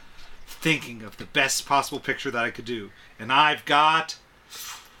months thinking of the best possible picture that I could do, and I've got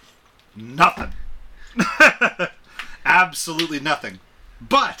nothing." Absolutely nothing.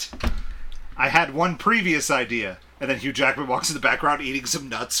 But I had one previous idea, and then Hugh Jackman walks in the background eating some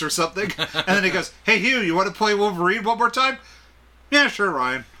nuts or something, and then he goes, "Hey Hugh, you want to play Wolverine one more time?" "Yeah, sure,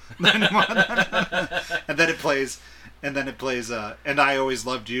 Ryan." And then it plays, and I Always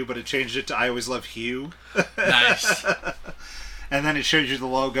Loved You, but it changed it to I Always Love Hugh. Nice. And then it shows you the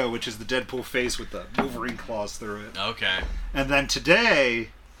logo, which is the Deadpool face with the Wolverine claws through it. Okay. And then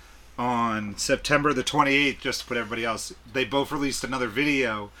today, on September the 28th, just to put everybody else, they both released another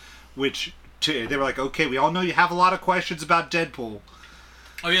video, which they were like, "Okay, we all know you have a lot of questions about Deadpool."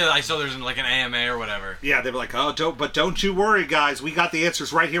 Oh yeah, I saw there's like an AMA or whatever. Yeah, they were like, "Oh, don't you worry, guys. We got the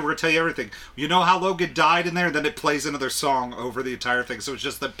answers right here. We're gonna tell you everything. You know how Logan died in there?" And then it plays another song over the entire thing, so it's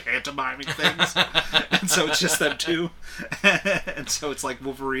just them pantomiming things, and so it's just them two, and so it's like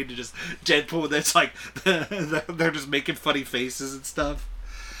Wolverine and just Deadpool. And it's like they're just making funny faces and stuff.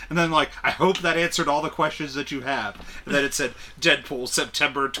 And then, like, "I hope that answered all the questions that you have." And then it said, "Deadpool,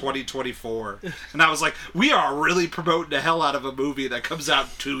 September 2024. And I was like, we are really promoting the hell out of a movie that comes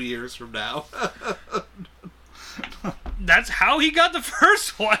out 2 years from now. That's how he got the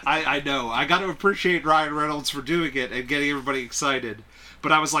first one. I know. I got to appreciate Ryan Reynolds for doing it and getting everybody excited.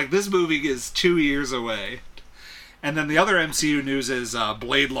 But I was like, this movie is 2 years away. And then the other MCU news is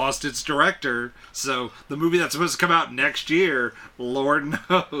Blade lost its director. So the movie that's supposed to come out next year, Lord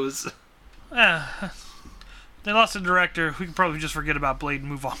knows. They lost a director. We can probably just forget about Blade and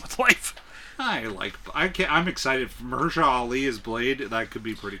move on with life. I'm excited. Mahershala Ali as Blade. That could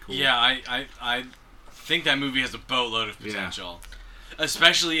be pretty cool. Yeah, I think that movie has a boatload of potential.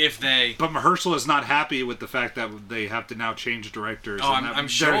 Especially if they... But Mahershala is not happy with the fact that they have to now change directors. Oh, and I'm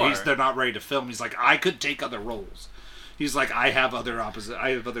sure. They're not ready to film. He's like, I could take other roles. He's like, I have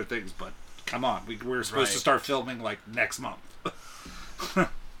other things, but come on. We're supposed to start filming, like, next month.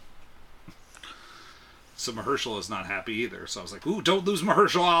 So Mahershala is not happy either. So I was like, ooh, don't lose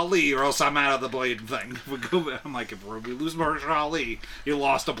Mahershala Ali or else I'm out of the Blade thing. I'm like, if we lose Mahershala Ali, you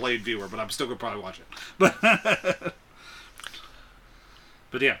lost a Blade viewer, but I'm still going to probably watch it.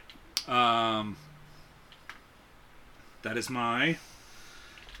 But yeah, that is my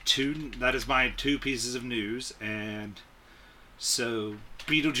two pieces of news, and so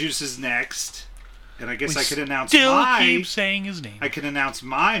Beetlejuice is next, and I guess I could announce keep saying his name. I can announce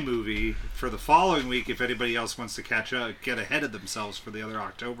my movie for the following week if anybody else wants to catch up, get ahead of themselves for the other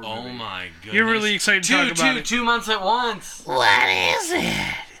October movie. Oh my goodness. You're really excited to talk about it. 2 months at once. What is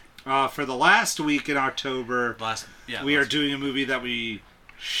it? For the last week in October, we are doing a movie that we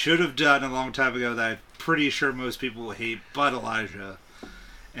should have done a long time ago that I'm pretty sure most people will hate, but Elijah.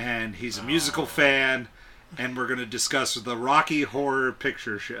 And he's a musical fan, and we're going to discuss the Rocky Horror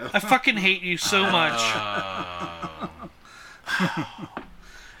Picture Show. I fucking hate you so much.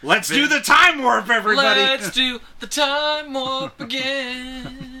 Let's do the time warp, everybody! Let's do the time warp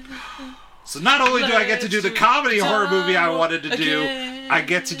again. So not only do I get to do the comedy horror movie I wanted to do, again. I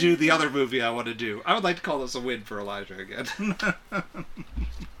get to do the other movie I want to do. I would like to call this a win for Elijah again.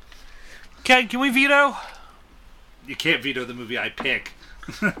 Ken, can we veto? You can't veto the movie I pick.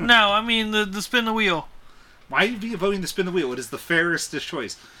 No, I mean the spin the wheel. Why are you voting to spin the wheel? It is the fairest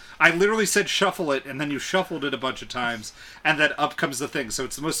choice. I literally said shuffle it, and then you shuffled it a bunch of times, and then up comes the thing. So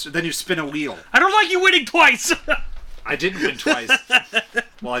it's the most. Then you spin a wheel. I don't like you winning twice. I didn't win twice.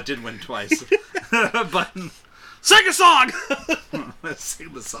 Well, I did win twice. But Sing a song. let's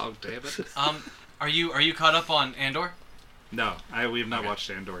sing the song, damn it. Are you caught up on Andor? No, we have not watched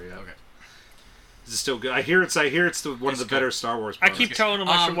Andor yet. Okay. Is it still good? I hear it's one of the better Star Wars. I keep telling him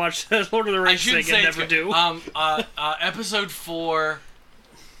I should watch the Lord of the Rings thing and never do. Episode 4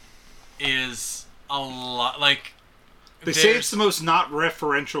 is a lot like. They say it's the most not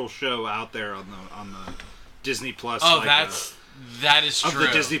referential show out there on the Disney Plus. Oh, that is true. Of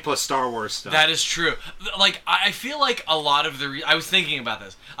the Disney Plus Star Wars stuff. That is true. Like, I feel like a lot of the... I was thinking about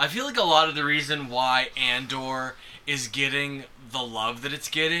this. I feel like a lot of the reason why Andor is getting the love that it's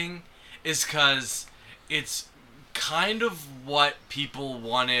getting is because it's kind of what people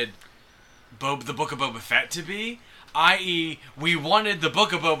wanted the Book of Boba Fett to be. I.e., we wanted the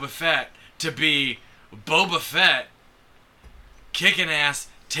Book of Boba Fett to be Boba Fett kicking ass,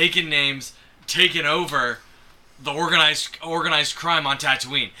 taking names, taken over the organized crime on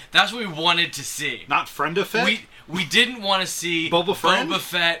Tatooine. That's what we wanted to see. Not Friend of Fett? We didn't want to see Boba Friend?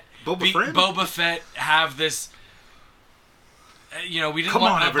 Boba Fett have this. We didn't Come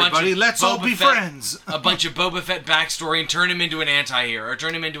want on, a everybody, bunch of let's all Boba be Fett- friends. A bunch of Boba Fett backstory and turn him into an anti-hero or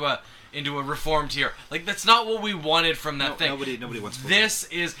turn him into a reformed hero. Like, that's not what we wanted from that thing. Nobody wants Boba. This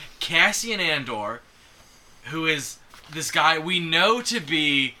is Cassian Andor, who is this guy we know to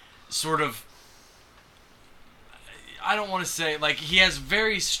be sort of. I don't want to say, like, he has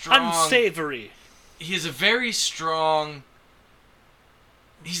very strong... Unsavory. He has a very strong...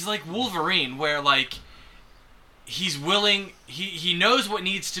 He's like Wolverine, where, like, he's willing... He knows what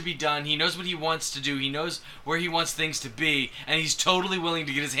needs to be done. He knows what he wants to do. He knows where he wants things to be. And he's totally willing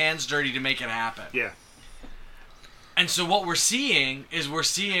to get his hands dirty to make it happen. Yeah. And so what we're seeing is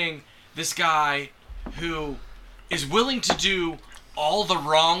this guy who is willing to do all the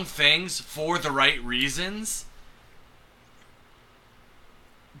wrong things for the right reasons...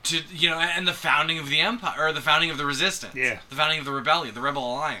 and the founding of the Empire, or the founding of the Resistance. Yeah. The founding of the Rebellion, the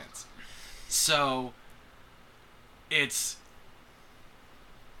Rebel Alliance. So, it's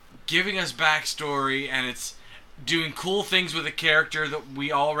giving us backstory, and it's doing cool things with a character that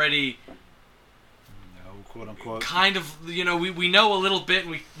we already... No, quote unquote. Kind of, we know a little bit,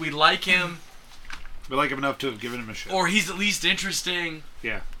 and we like him. We like him enough to have given him a shot. Or he's at least interesting.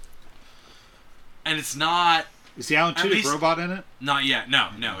 Yeah. And it's not... Is the Alan Tudyk robot in it? Not yet. No,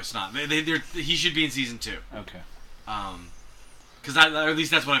 it's not. He should be in season 2. Okay. Because at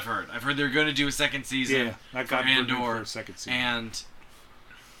least that's what I've heard. I've heard they're going to do a second season. Yeah, that for got Andor, for a second season. And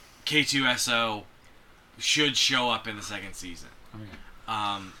K2SO should show up in the second season. Okay.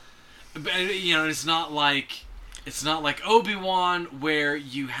 But it's not like Obi-Wan, where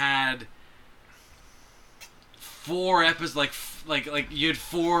you had 4 episodes, like you had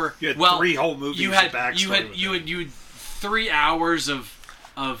 4. You had 3 whole movies. You had of backstory you had 3 hours of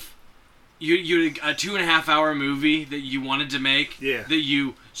you had a 2.5-hour movie that you wanted to make. Yeah. That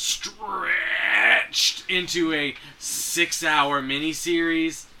you stretched into a 6-hour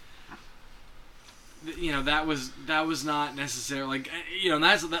miniseries. That was not necessarily and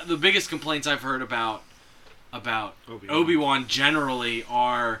that's the biggest complaints I've heard about Obi-Wan generally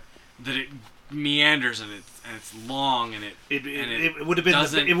are that it meanders and it's long and it would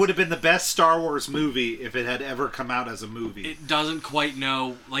have been the best Star Wars movie if it had ever come out as a movie. It doesn't quite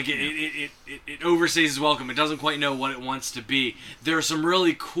know, it overstays its welcome. It doesn't quite know what it wants to be. There are some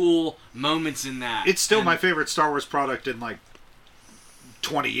really cool moments in that. It's still my favorite Star Wars product in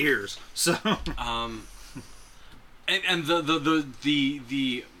 20 years. So and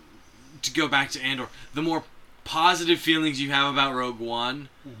the to go back to Andor, the more positive feelings you have about Rogue One,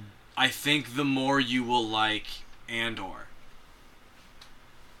 I think the more you will like Andor.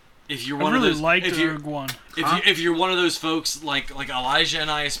 If you're one I really of those, liked Rogue One. If you're one of those folks like Elijah and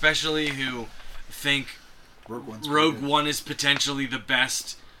I especially who think Rogue One is potentially the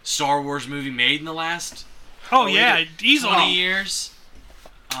best Star Wars movie made in the last easily 20 years.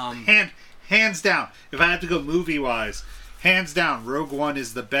 Hands down. If I have to go movie wise, hands down, Rogue One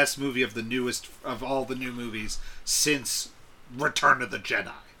is the best movie of the newest of all the new movies since Return of the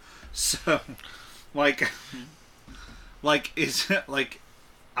Jedi. So,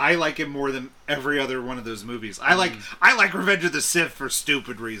 I like it more than every other one of those movies. I like Revenge of the Sith for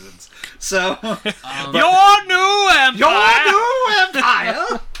stupid reasons. So, your new empire.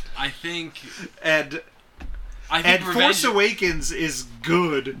 I think Force Awakens is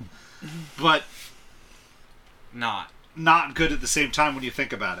good, but not good at the same time when you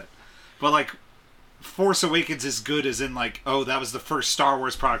think about it. But Force Awakens is good as in that was the first Star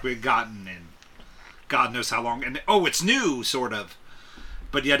Wars product we had gotten in God knows how long, and it's new, sort of,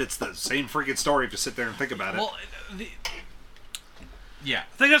 but yet it's the same freaking story if you sit there and think about it. Well, I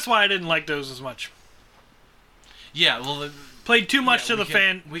think that's why I didn't like those as much. Yeah, well, played too much to the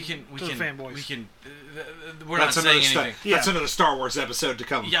fanboys. We're not saying anything. That's another Star Wars episode to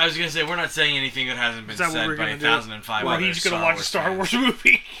come. Yeah, I was gonna say we're not saying anything that hasn't been said by 1,005. Well, he's gonna watch a Star Wars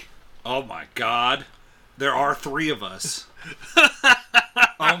movie. Oh my God, there are 3 of us.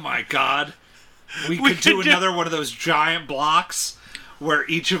 Oh my God, we could do another one of those giant blocks where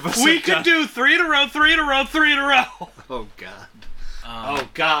each of us. We could do 3 in a row, 3 in a row, 3 in a row. Oh God. Oh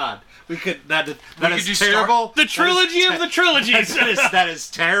God. We could. That is do terrible. The trilogy of the trilogies. That is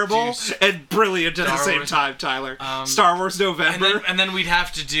terrible and brilliant at the same time, Tyler. Star Wars November. And then we'd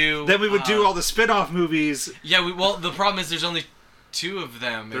have to do. Then we would do all the spin-off movies. Yeah. Well, the problem is there's only 2 of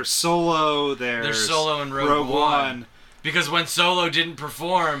them. There's Solo. There's Solo and Rogue One. Because when Solo didn't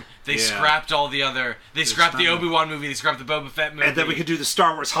perform, they scrapped all the other. They scrapped the Obi-Wan movie. They scrapped the Boba Fett movie. And then we could do the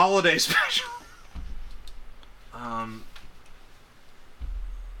Star Wars Holiday Special.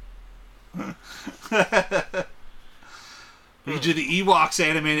 You do the Ewoks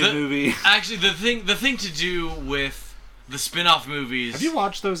animated movie. Actually, the thing to do with the spin-off movies. Have you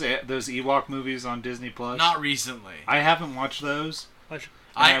watched those Ewok movies on Disney Plus? Not recently. I haven't watched those.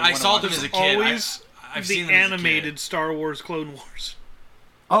 I saw them as a kid. Always I've the seen them as a kid. animated Star Wars Clone Wars.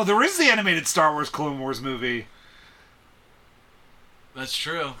 Oh, there is the animated Star Wars Clone Wars movie. That's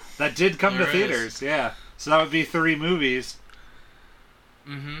true. That did come There to is. theaters, yeah. So that would be 3 movies.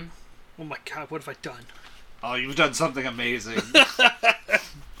 Mm-hmm. Oh my god, what have I done? Oh, you've done something amazing.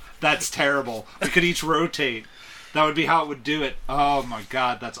 That's terrible. We could each rotate. That would be how it would do it. Oh my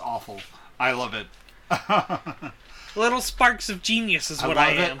god, that's awful. I love it. Little sparks of genius is what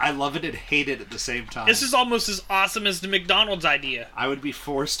I I love am. it. I love it and hate it at the same time. This is almost as awesome as the McDonald's idea. I would be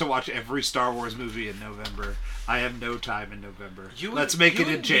forced to watch every Star Wars movie in November. I have no time in November. Let's make it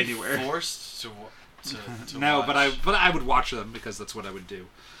in January. Be forced to No, watch. but I would watch them because that's what I would do.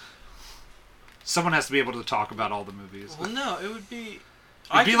 Someone has to be able to talk about all the movies. Well, no, it would be.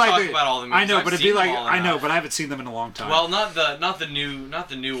 It'd be like talk about all the movies. I know, I've but it'd seen be like them all I know, enough. but I haven't seen them in a long time. Well, not the new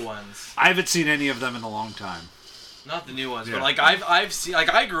ones. I haven't seen any of them in a long time. Not the new ones, Yeah. but like I've seen,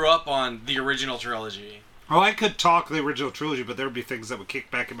 like I grew up on the original trilogy. Oh, I could talk the original trilogy, but there would be things that would kick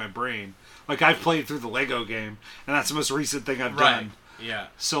back in my brain. Like I've played through the Lego game, and that's the most recent thing I've Right. done. Yeah.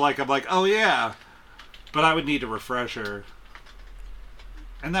 So like I'm like, oh yeah, but I would need a refresher,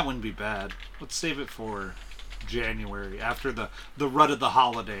 and that wouldn't be bad. Let's save it for January after the rut of the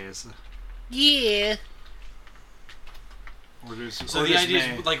holidays. Yeah. So the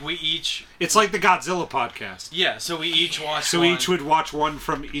idea is like we each. It's like the Godzilla podcast. Yeah. So we each watch. So one. each would watch one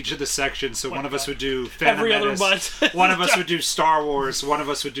from each of the sections. So one of us would do Phantom Every other Menace, month. one of us would do Star Wars, one of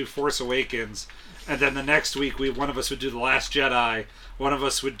us would do Force Awakens, and then the next week one of us would do The Last Jedi, one of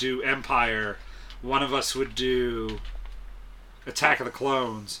us would do Empire, one of us would do Attack of the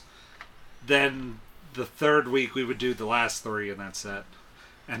Clones. Then the third week we would do the last 3 in that set,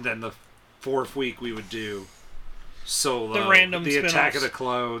 and then the fourth week we would do Solo, The random the Attack spin-offs. of the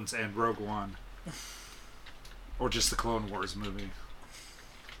Clones, and Rogue One. Or just the Clone Wars movie.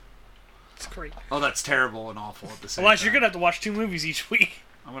 It's great. Oh, that's terrible and awful at the same Unless time. you're gonna have to watch 2 movies each week.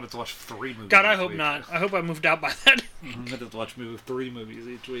 I'm going to have to watch 3 movies God, I each hope week. not. I hope I moved out by then. I'm going to have to watch 3 movies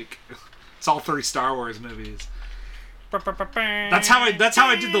each week. It's all 3 Star Wars movies. That's how I did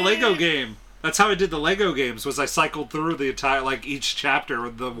the Lego game. That's how I did the Lego games, was I cycled through the entire, like, each chapter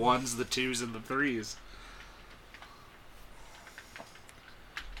with the 1s, the 2s, and the 3s.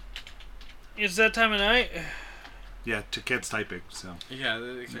 It's that time of night. Yeah, to kids typing, so. Yeah,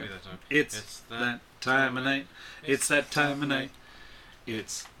 it could be that time. It's that time of night. It's that time of night.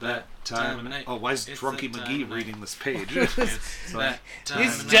 It's that time of night. Oh, why is It's Drunky that time McGee of night. reading this page? It's that time.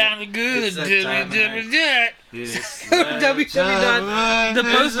 It's of down night. the good. It's that time of night. It's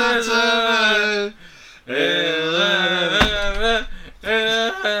www.thepostman.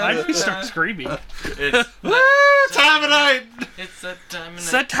 Why did we start screaming? It's time of night! It's that time of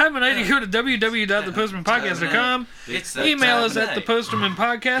It's night. that time of night. You go to www.thepostmanpodcast.com. It's Email us time at of night.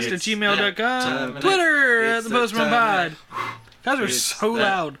 thepostmanpodcast It's that time @gmail.com. of Twitter night. at It's the that Postman time of Pod. Guys are so that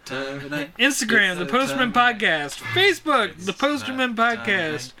loud. time of night. Instagram, It's the that Postman time of night. Podcast. Facebook, the It's Postman that time of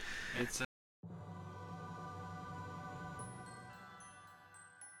Podcast. night. It's